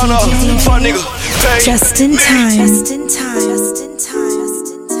 Count up, fun nigga. JustinTyme.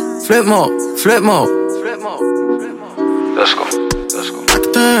 Flip mode. Let's go. I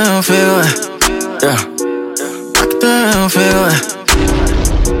can damn feel it. Yeah. I can damn feel it.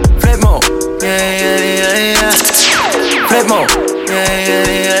 Flip mode. Yeah. Flip mode.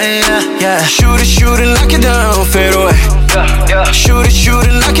 Yeah. Shoot it, knock it down, fade away. Shoot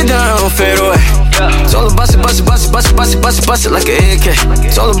it, knock it down, fade away. It's all about it like an AK.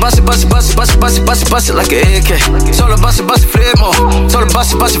 It's all about it like an AK. It's all about it, flip more. It's all about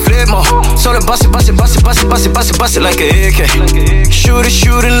it, flip more. It's all about it like an AK. Shoot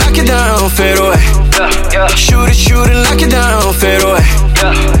it, knock it down, fade away. Shoot it, knock it down, fade away.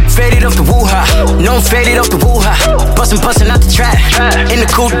 Faded off the woo-ha, no I'm faded off the woo-ha. Bustin' out the trap, in the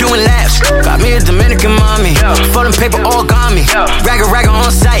coupe doing laps. Got me a Dominican mommy, folding paper all got me. Ragga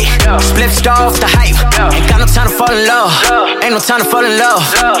on site, split star off the hype. Ain't got no time to fall in love, ain't no time to fall in love.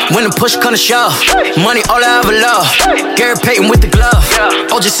 When the push come to shove, money all I ever love. Gary Payton with the glove,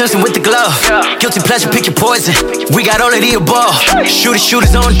 O.J. Simpson with the glove. Guilty pleasure, pick your poison, we got all of the above.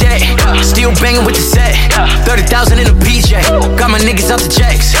 Shooters on deck, still banging with the set. 30,000 in a PJ, got my niggas out the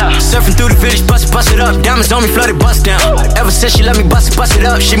jacks. Surfing through the village, bust it up. Diamonds on me, flooded, bust down. Ever since she let me bust it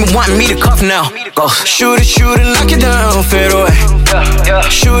up, she been wanting me to cuff now. Go shoot it, knock it down, fade away.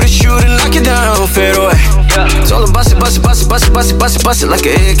 Shoot it, knock it down, fade away. It's all about it, bust it like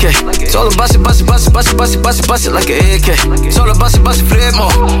an AK. It's all about it, bust it like an AK. It's all about it, flip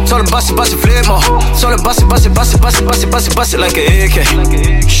more. It's all about it, flip more. It's all about it, bust it like an AK.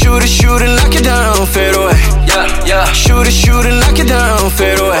 Shoot it, knock it down, fade away. Shoot it, knock it down,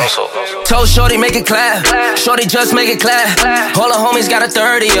 fade away. Told Shorty make it clap, Shorty just make it clap. All the homies got a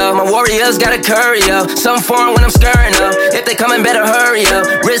 30 up, my warriors got a curry up. Something foreign when I'm stirring up, if they coming better hurry up.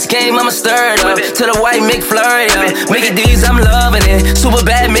 Wrist game, I'ma stir it up, to the white McFlurry up. Mickey D's, I'm loving it, super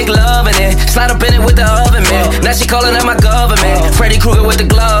bad Mick loving it. Slide up in it with the oven, man, now she calling out my government. Freddy Krueger with the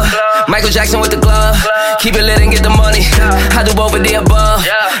glove, Michael Jackson with the glove. Keep it lit and get the money, I do both of the above.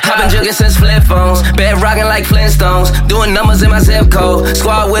 I've been jugging since flip phones, bed rocking like Flintstones. Doing numbers in my zip code,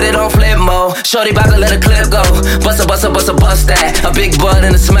 squad with it on flip mode. Shorty bout to let a clip go, bust that. A big butt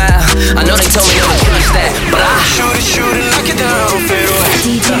and a smile, I know they told me never trust that, but I shoot it, knock it down, fade away.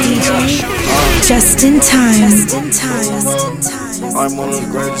 DJ JustinTyme. I'm one of the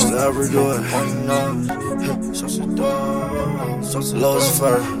greatest to ever do it. Lowest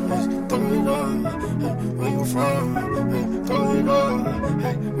fur. Where you from? Throw it up.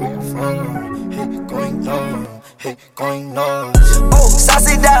 Where you from? Going down. Going down. Oh, sauce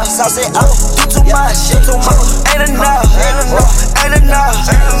it up. Do too much. Ain't enough.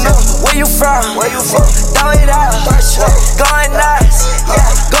 Where you from? Throw it up. Going nuts.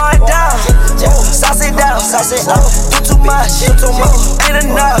 Going down. Sauce it up. Do too much. Ain't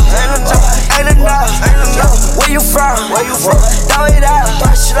enough. Where you from? Throw it up.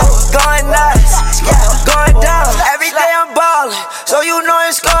 Going nuts. Going down. Every day I'm ballin', so you know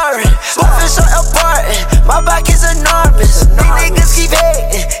it's scoring. Moving so important, my back is enormous. These niggas keep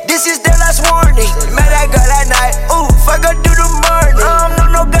hating, last warning. Met that girl that night, ooh, fuck her do the morning.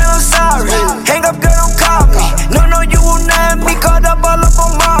 No, girl, I'm sorry. Hang up, girl, don't call me. No, you will not be caught up all up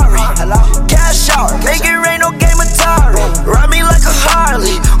on Mari. Cash out, make it rain, no game Atari. Ride me like a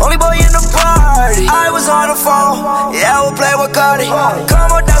Harley, only boy in the party. I was on the phone, yeah, I would play with Cardi.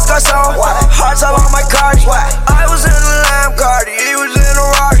 Come on, that's Garcon, hearts all on my Cardi. I was in the Lamb Cardi, he was in the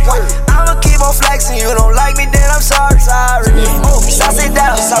Rari. I'ma keep on flexing, you don't like me, then I'm sorry. Sauce it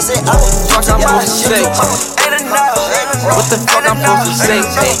down, sauce it up. Fuck I'm supposed to say? Ain't enough. What the fuck I'm supposed to say?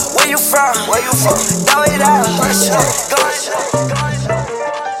 Where you from? Throw it out.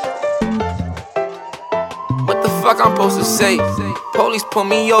 What the fuck I'm supposed to say? Police pull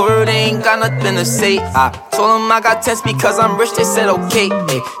me over, they ain't got nothing to say. I told them I got tense because I'm rich, they said okay.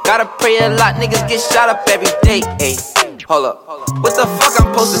 Ay. Gotta pray a lot, niggas get shot up every day. Ay. Hold up, what the fuck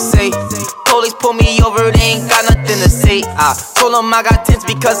I'm supposed to say? Police pull me over, they ain't got nothing to say. I told them I got tense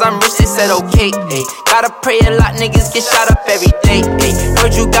because I'm rich, they said okay. Ay. Gotta pray a lot, niggas get shot up every day. Ay.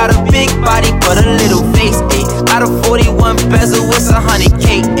 Heard you got a big body, but a little face. Ay. Got a 41 bezel, it's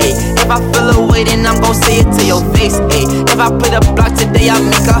 100K. Ay. If I feel away, then I'm gon' say it to your face. Ay. If I put a block today, I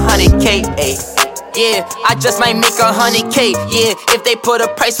make 100K. Ay. Yeah, I just might make 100K. Yeah, if they put a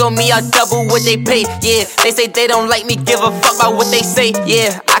price on me, I double what they pay. Yeah, they say they don't like me, give a fuck about what they say.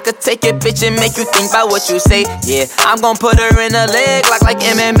 Yeah, I could take a bitch and make you think about what you say. Yeah, I'm gon' put her in a leg like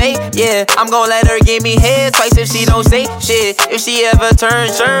MMA. Yeah, I'm gon' let her give me head twice if she don't say shit. If she ever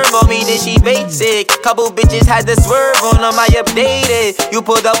turns sherm on me, then she basic. Couple bitches had to swerve on them, I updated. You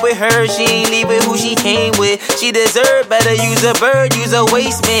pulled up with her, she ain't leaving who she came with. She deserve better, use a bird, use a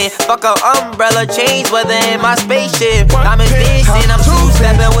waste man. Fuck a umbrella, change weather in my spaceship. I'm a dancing, I'm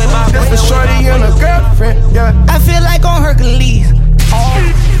two-stepping with my just a shorty and a girlfriend, yeah. I feel like on Hercules.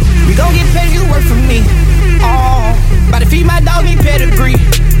 We gon' get paid, you work for me. About to feed my dog, need pedigree.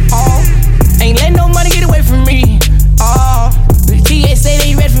 Ain't letting no money get away from me. The TS say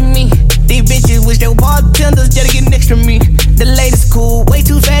they ready for me. These bitches wish they were bartenders just to get next to me. The latest cool, way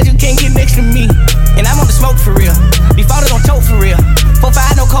too fast, you can't get next to me. And I'm on the smoke for real. These fathers don't choke for real.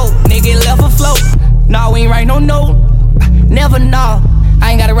 4-5 no coke, nigga left afloat. Nah, we ain't write no note. Never know.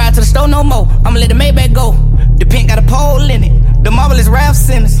 I ain't gotta ride to the store no more. I'ma let the Maybach go. The pink got a pole in it. The marvelous Ralph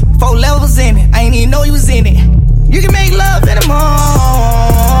Simmons. 4 levels in it. I ain't even know you was in it. You can make love in the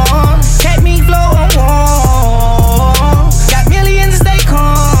morning. Catch me flow on warm. Got millions to stay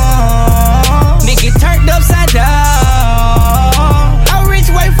calm. Nigga turned upside down. I was rich,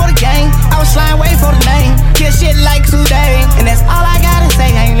 wait for the game. I was slime, wait for the name. Kill shit like today. And that's all I gotta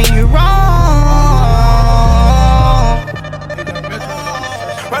say. I ain't leave you wrong.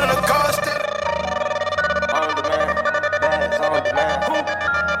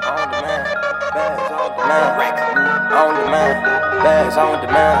 Bags on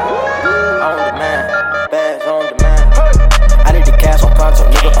demand, bags on demand. I need the cash on pronto,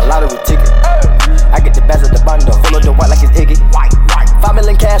 nigga, a lottery ticket. I get the bags at the bundle, full of the white like it's Iggy. 5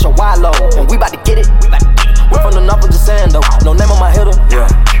 million cash on wide low, and we bout to get it. We from the north, I'm just saying though, no name on my hitter. Yeah,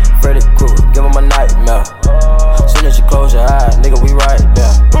 Freddy Krueger, give him a nightmare. Soon as you close your eyes, nigga, we right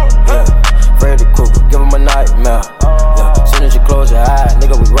there. Yeah, Freddy Krueger, give him a nightmare. Yeah, soon as you close your eyes,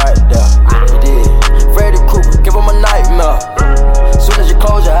 nigga, we right there. You did. Freddy Krueger, give him a nightmare. Soon as you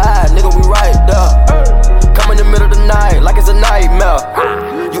close your eyes, nigga, we right there. Come in the middle of the night, like it's a nightmare.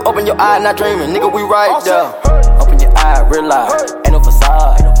 You open your eye, not dreaming, nigga, we right there. Open your eye, realize, ain't no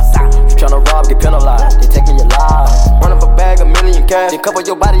facade. You tryna rob, get penalized, they taking your life. Run up a bag, $1 million cash, then cover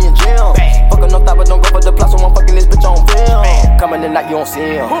your body in gym. Fucking no thought, but don't go for the plot, so I'm fucking this bitch on film. Coming in night, you don't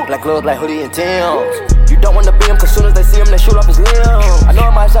see him. Black gloves, black hoodie, and Timbs. You don't wanna be him, cause soon as they see him, they shoot off his limbs. I know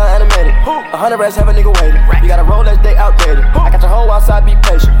it might sound animated. 100 racks have a nigga waiting. You got a Rolex, they outdated. I got your whole outside, be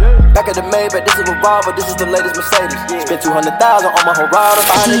patient. Back at the Maybach, this is a revolver, this is the latest Mercedes. Spent 200,000 on my whole ride,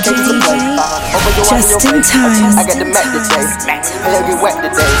 500 cases of play. JustinTyme. I got the Mac today. Hell get wet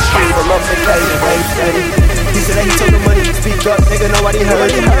today. From up the cage, wait steady. He said that he told the money to speak up, nigga, nobody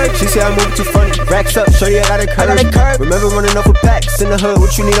heard. She said I move too funny, racks up, shorty, I got a curve. Remember running off with packs in the hood,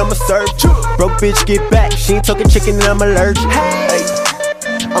 what you need, I'ma serve. Broke bitch, get back, she ain't talking chicken and I'm allergic. Hey,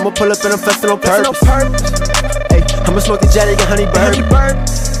 I'ma pull up and I'm flexing on purpose. Hey, I'ma smoke the Jetty and honey bird.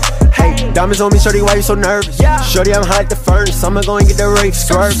 Hey, diamonds on me, shorty, why you so nervous? Shorty, I'm hot at the furnace, I'ma go and get the rape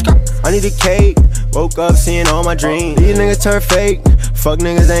squirt. I need a cake, woke up seeing all my dreams. These niggas turn fake, fuck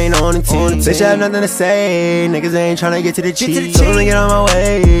niggas ain't on the team. Bitch, I have nothing to say, niggas ain't tryna get to the cheese. Told them to get on my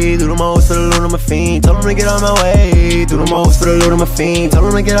way, do the most to the Luna I'm a fiend. Told him to get out my way. Do the most for the loot, I'm a fiend.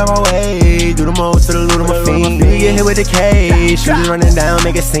 Told him to get out my way. Do the most for the loot, I'm a fiend. You get hit with the K, shooters running down,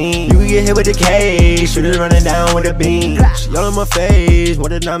 make a scene. You get hit with the K, shooters running down with a beam. She all in my face,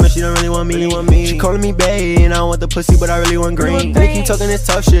 want the diamond, she don't really want me. She calling me bae, and I don't want the pussy, but I really want green. They keep talking this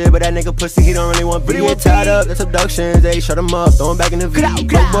tough shit, but that nigga pussy, he don't really want beef. Get tied up, that's abductions, they shut him up, throw him back in the V.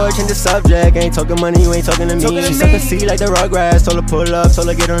 Broke boy, change the subject, ain't talking money, you ain't talking to me. She suckin' C like the Rugrats, told her pull up, told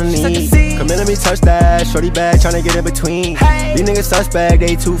her get on her knees. Come in, let me touch that, shorty bag, tryna get in between. These niggas suspect,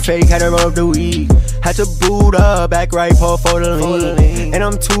 they too fake, had to roll up the weed. Had to boot up, back right, pull for the lean. And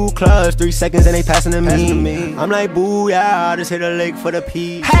I'm too clutch, 3 seconds and they passing to me. I'm like, boo, yeah, I just hit a lick for the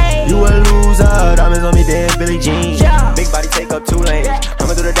P. You a loser, diamonds on me, damn Billie Jean. Big body take up 2 lanes,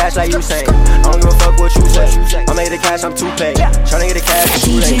 I'ma do the dash like you say. I don't give a fuck what you say. I made the cash, I'm too paid. Tryna get the cash,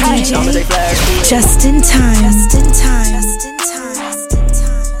 too late. I'ma take flash, too late. JustinTyme.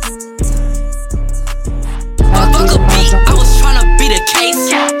 Fuck a beat, I was tryna beat a case,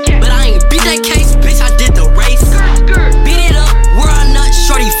 but I ain't beat that case, bitch, I did the race. Beat it up, where I nut,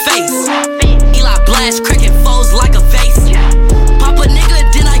 shorty face. Eli blast, cracking foes like a vase. Pop a nigga,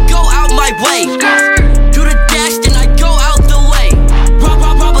 then I go out my way. Do the dash, then I go out the way.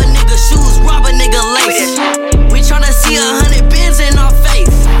 Rob a nigga shoes, rob a nigga lace. We tryna see 100 bins in our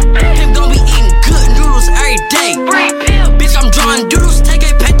face. Him gon' be eating good noodles every day. Bitch, I'm drawing doodles, take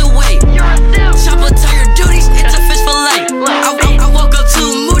a pack away. Chopper tell your duties, it's a fish fillet. I woke up too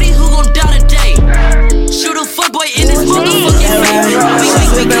moody, who gon' die today? Shoot a fuckboy in this motherfucking face.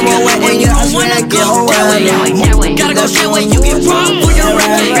 We can get wet when you don't wanna go that way. Gotta go that way, you get wrong for your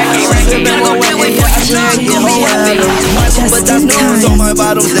record. Gotta go that way, you're not gonna be happy. But that news on my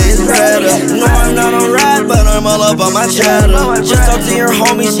bottom stays better. No, I'm not on ride, but I'm all up on my cheddar. Just talked to your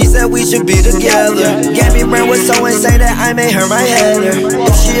homie, she said we should be together. Gave me brand with so and say that I made her my header.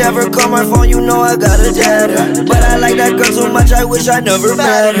 If she ever call my phone, you know I got a data. But I like that girl too much, I wish I never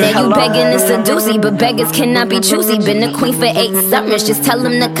met her. Now you begging it's a doozy, but beggars cannot be choosy. Been a queen for 8 summers, just tell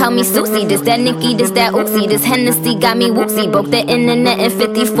them to call me Susie. This that Nikki, this that Uzi, this Hennessy got me woozy. Broke the internet in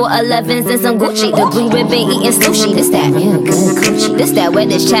 5411s and some Gucci. The blue ribbon eating sushi, this that real good coochie. This that wet,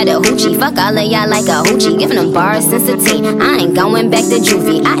 this Chattahoochee. Fuck all of y'all like a hoochie. Giving them bars since a teen. I ain't going back to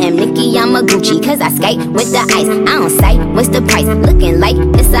juvie. I am Nikki, I'm a Gucci. Cause I skate with the ice. I don't sight, what's the price? Looking like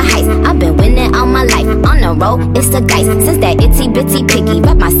it's a heist. I've been winning all my life. On the road, it's a dice. Since that itty bitty piggy.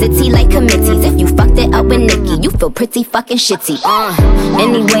 Rep my city like committees. If you fucked it up with Nikki, you feel pretty fucking shitty.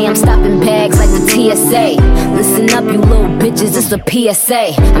 Anyway, I'm stopping bags like the TSA. Listen up, you little bitches, it's a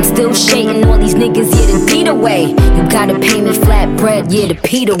PSA. I'm still shading all these niggas, yeah, the deed away. You gotta pay me flat bread, yeah, the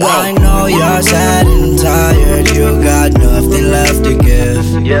Pete away. I know you're sad and tired, you got nothing left to give.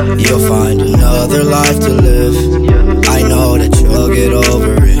 You'll find another life to live. I know that you'll get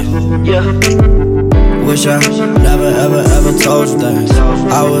over it. Wish I never ever told you things.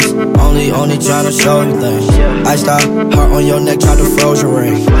 I was only trying to show you things. I stopped, heart on your neck, tried to froze your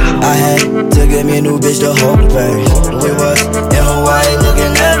ring. I had to get me a new bitch to hold the pain. We was in Hawaii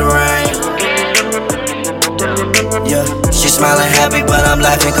looking at the rain. Yeah, she smiling happy, but I'm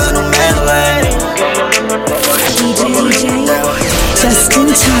laughing cause no Mandalay.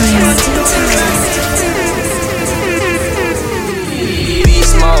 JustinTyme.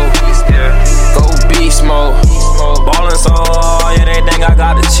 Beast mode, go beast mode. Ballin' so hard, yeah, they think I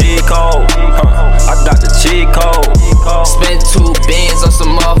got the cheat code. I got the cheat code. Spent 2 bands on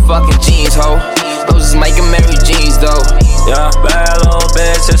some motherfucking jeans, ho. Those is Mike and Mary jeans, though. Yeah, bad little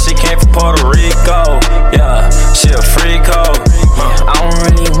bitch, and she came from Puerto Rico. Yeah, she a freak hoe. I don't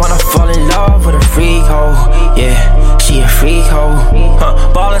really wanna fall in love with a freak hoe. Yeah, she a freak hoe.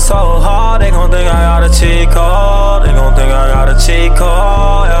 Ballin' so hard, they gon' think I got a cheat code. They gon' think I got a cheat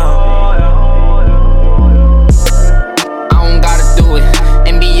code, yeah.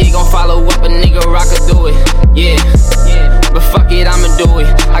 NBA gon' follow up, a nigga rock could do it, yeah. But fuck it, I'ma do it.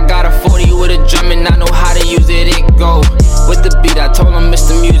 I got a 40 with a drum and I know how to use it, it go. With the beat, I told him it's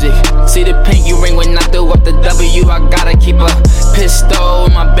the music. See the pinky ring when I throw up the W. I gotta keep a pistol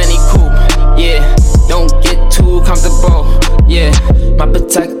in my Benny coupe, yeah. Don't get too comfortable, yeah. My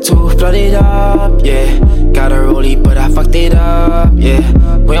protect too flooded up, yeah. Got a rollie, but I fucked it up, yeah.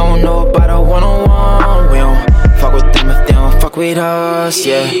 We don't know about a one-on-one, we don't fuck with them if they don't fuck with us,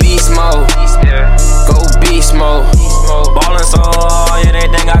 yeah. Beast mode, go beast mode. Ballin' so hard, yeah, they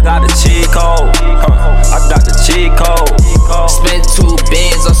think I got the cheat code. I got the cheat code. Spent 2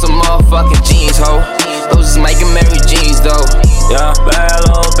 bands on some motherfucking jeans, ho. Those is Mike and Mary jeans, though. Yeah, bad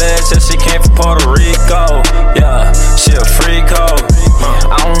little bitch, and she came from Puerto Rico. Yeah, she a freak hoe.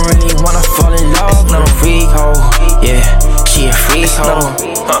 I don't really wanna fall in love with a freak hoe. Yeah, she a freak hoe.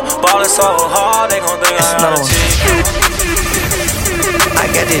 Ballin' so hard, they gon' think I got a cheat. I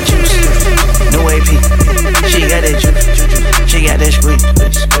got that juice, no AP. She got that juice, she got that squeeze,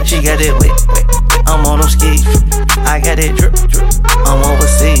 she got that wet. I'm on them skis, I got that drip, I'm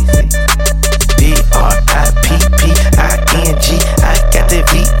overseas. BRIPPING, I got that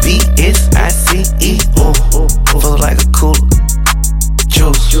VVSICE. Flow like a cooler,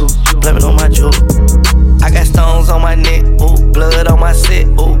 juice, blame it on my jewel. I got stones on my neck, blood on my set,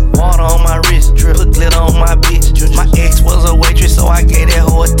 water on my wrist, drip, put glitter on my bitch. My ex was a waitress, so I gave that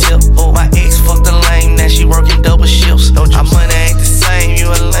hoe a tip. My ex fucked a lame, now she working double shifts. Our money ain't the same, you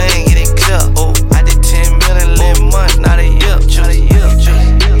a lame, get it clear. I did 10 million in months, not a year.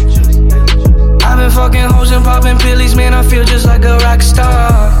 I've been fucking hoes and popping pillies, man, I feel just like a rock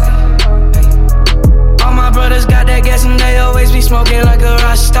star. All my brothers got that gas and they always be smoking like a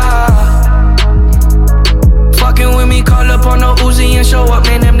rock star. Fucking with me, call up on the Uzi and show up,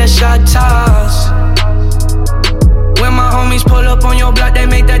 man, them the shot toss. When my homies pull up on your block, they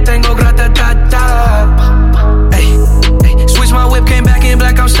make that thing go grata-ta-ta. Ay, switch my whip, came back in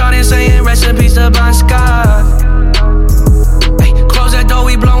black, I'm starting saying recipes to Bon Scott. Ay, close that door,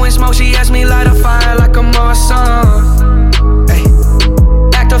 we blowing smoke, she asked me light a fire like a Marsan. Ay,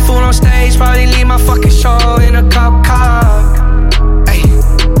 act a fool on stage, probably leave my fucking show in a cop car.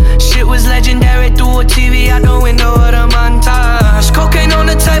 Shit was legendary through a TV out the window of the montage. Cocaine on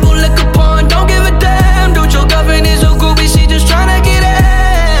the table, liquor porn, don't give a damn. Dude, your girlfriend is a groupie, she just tryna get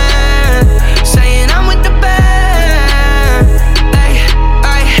in. Saying I'm with the band.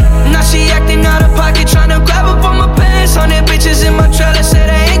 Ay, now she acting out of pocket, tryna grab up on my pants. 100 bitches in my trailer, say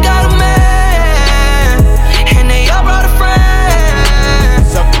they ain't got a man. And they all brought a friend.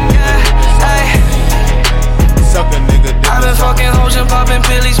 Suck a nigga dick. I've been fucking hoes and popping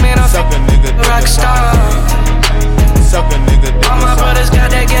pillies, man, I'm suck a nigga dick. Rock star. Suck a nigga dick. All my brothers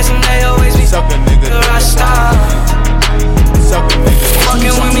got that gas and they always be suck a nigga dick. Rock star. Suck a nigga dick.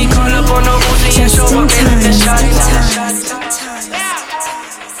 Fucking with me, call up on the Uzi and show up in the shot.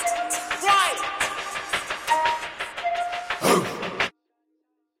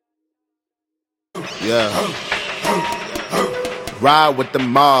 Yeah. Ride with the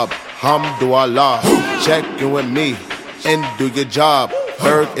mob, Hamdulillah. Check in with me and do your job.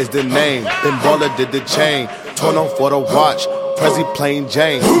 Berg is the name, then Baller did the chain. Torn on for the watch, Prezi plain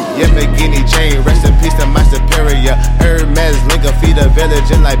Jane. Yamagini chain, rest in peace to my superior. Hermes Linka feed a village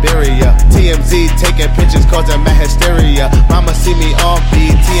in Liberia. TMZ taking pictures causing mad hysteria. Mama see me on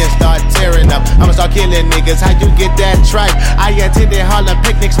BT and start tearing up. I'ma start killing niggas, how you get that tripe? I attended Harlem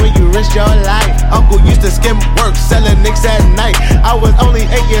picnics when you risked your life. Uncle used to skim work, selling nicks at night. I was only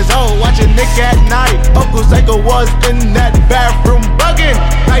 8 years old, watching Nick at night. Uncle Psycho was in that bathroom bugging.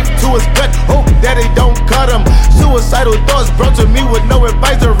 Knife to his gut, hope daddy don't cut him. Suicidal thoughts brought to me with no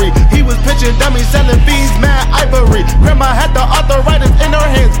advisory. He was pitching dummies, selling fiends, mad ivory. Grandma had the arthritis in her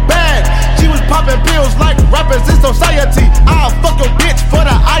hands, bad. She was popping pills like rappers in society. I'll fuck your bitch for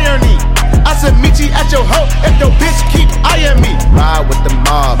the irony. I said meet you at your hoe if your bitch keep eyeing me. Ride with the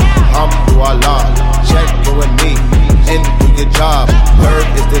mob, Hamdulillah. Check you and me and do your job. Bird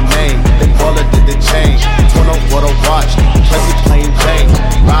is the name, the Baller did the chain. Torn on for the watch, Prezi plain Jane.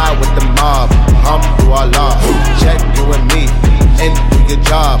 Ride with the mob, Hamdulillah. Check you and me and do your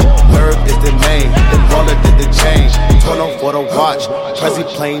job. Bird is the name, the Baller did the chain. Torn on for the watch, Prezi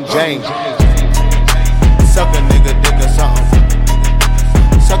plain Jane. Suck a nigga dick or something.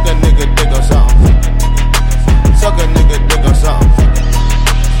 Suck a nigga dick or something. Suck a nigga dick or something.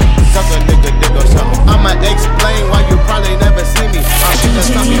 Suck a nigga dick or something. I'ma explain why you probably never see me.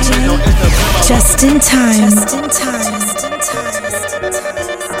 JustinTyme.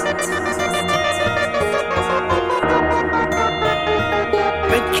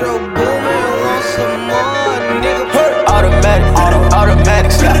 Metro Boomin, want some more, nigga.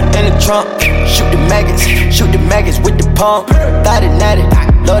 Automatics, in the trunk. Shoot the maggots with the pump. Thought it natty,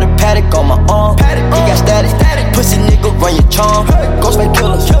 love the paddock on my arm. He got static, pussy nigga run your charm. Ghostface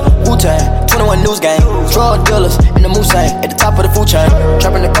killers, Wu-Tang, 21 News Gang. Drug dealers in the Moosang, at the top of the food chain.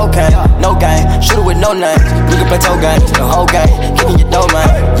 Trapping the cocaine, no game. Shooter with no name, we can play toe game. The whole game, kicking your dough,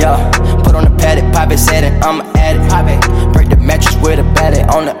 man. Yeah, put on the paddock, pop it, said it, I'ma add it. Break the mattress with a batty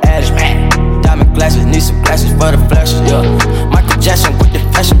on the attic. Diamond glasses, need some glasses for the flashes, yeah. Michael Jackson with the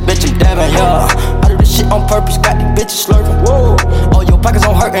fashion, bitch, I'm dabbing, yeah. I do this shit on purpose, got these bitches slurping, whoa. All your pockets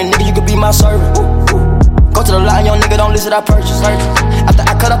on hurtin', nigga, you could be my servant, Go to the line, young nigga, don't listen, I purchase. After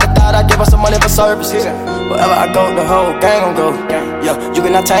I cut up a thought, I give her some money for service, yeah. Wherever I go, the whole gang gon' go, yeah. You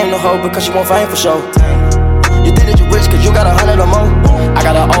cannot tame the hoe because you want fame for sure. You think that you rich cause you got 100 or more. I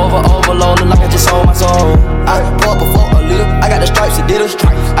got an overload, look like I just sold my soul. I pour up before a liter. I got the stripes, Adidas.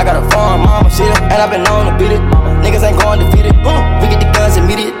 I got a farm, mama, see it. And I been known to beat it. Niggas ain't going defeated. We get the guns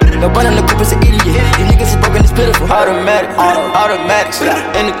immediate. No running the group is an idiot. These niggas is broken, it's pitiful. Automatic, automatics.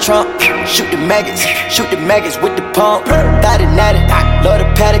 In the trunk, shoot the maggots with the pump. Thotty natty, love the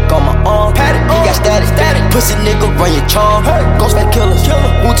paddock on my arm. He got static. Pussy nigga, run your charm. Ghostface killers,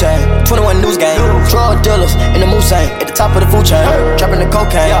 Wu-Tang, 21 News Gang. Drug dealers in the Moosang, at the top of the food chain. Trapping the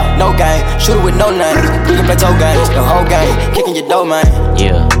cocaine, no game. Shooter with no names. You can play toe games, the whole game. Kicking your dough, man.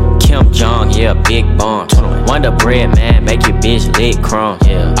 Yeah. Kim Jong, yeah, big bomb. Wonder bread, man, make your bitch lick crumbs.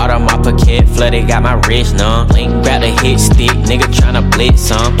 Yeah. Out of my pocket, flooded, got my wrist numb. Link, grab the hit stick, nigga tryna blitz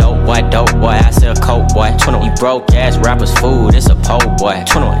some. Dope boy, I sell coke, boy. You broke ass rappers, food, it's a pole, boy.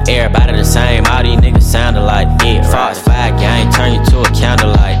 Everybody the same, all these niggas sound alike. Yeah, Fox 5 gang, turn you to a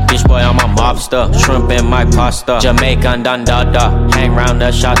candlelight. Bitch boy on my mobster, shrimp in my pasta. Jamaican dun-da-da, hang round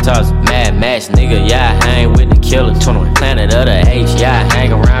the shotters. Mad Max, nigga, yeah, I hang with the killers. Planet of the H, yeah, I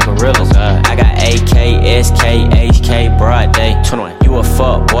hang around gorillas. I got AK, SK, HK, broad day. You a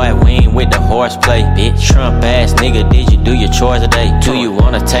fuck boy, we ain't with the horseplay. Bitch, Trump ass nigga, did you do your chores today? Do you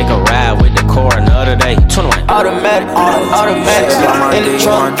wanna take a ride with the coroner today? Automatic, in the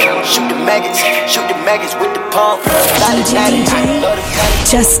trunk. Shoot the maggots with the pump.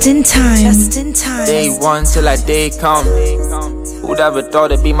 JustinTyme. Day one till that day come. Who'd ever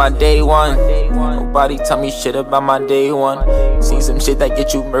thought it'd be my day one? Nobody tell me shit about my day one. See some shit that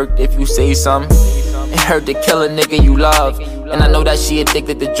get you murked if you say something. It hurt to kill a nigga you love. And I know that she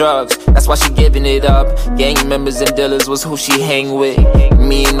addicted to drugs, that's why she giving it up. Gang members and dealers was who she hang with.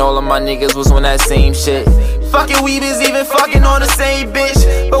 Me and all of my niggas was on that same shit. Fucking we was even fucking on the same bitch.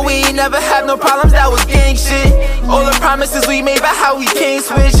 But we ain't never had no problems, that was gang shit. All the promises we made about how we can't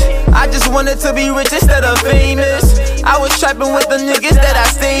switch. I just wanted to be rich instead of famous. I was trapping with the niggas that I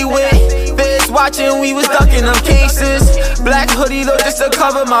stay with. Feds watching, we was ducking them cases. Black hoodie though just to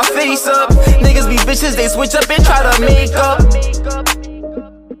cover my face up. Niggas be bitches, they switch up and try to make up.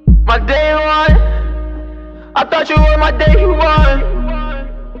 My day one, I thought you were my day one.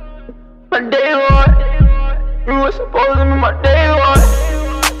 My day one, you were supposed to be my day one.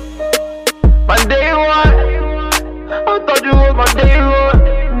 My day one, I thought you were my day one.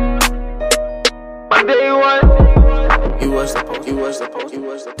 My day one, you were supposed.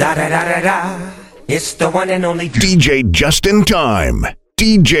 Da da da da da. It's the one and only DJ JustinTyme.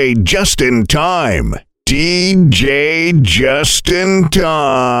 DJ JustinTyme. DJ JustinTyme.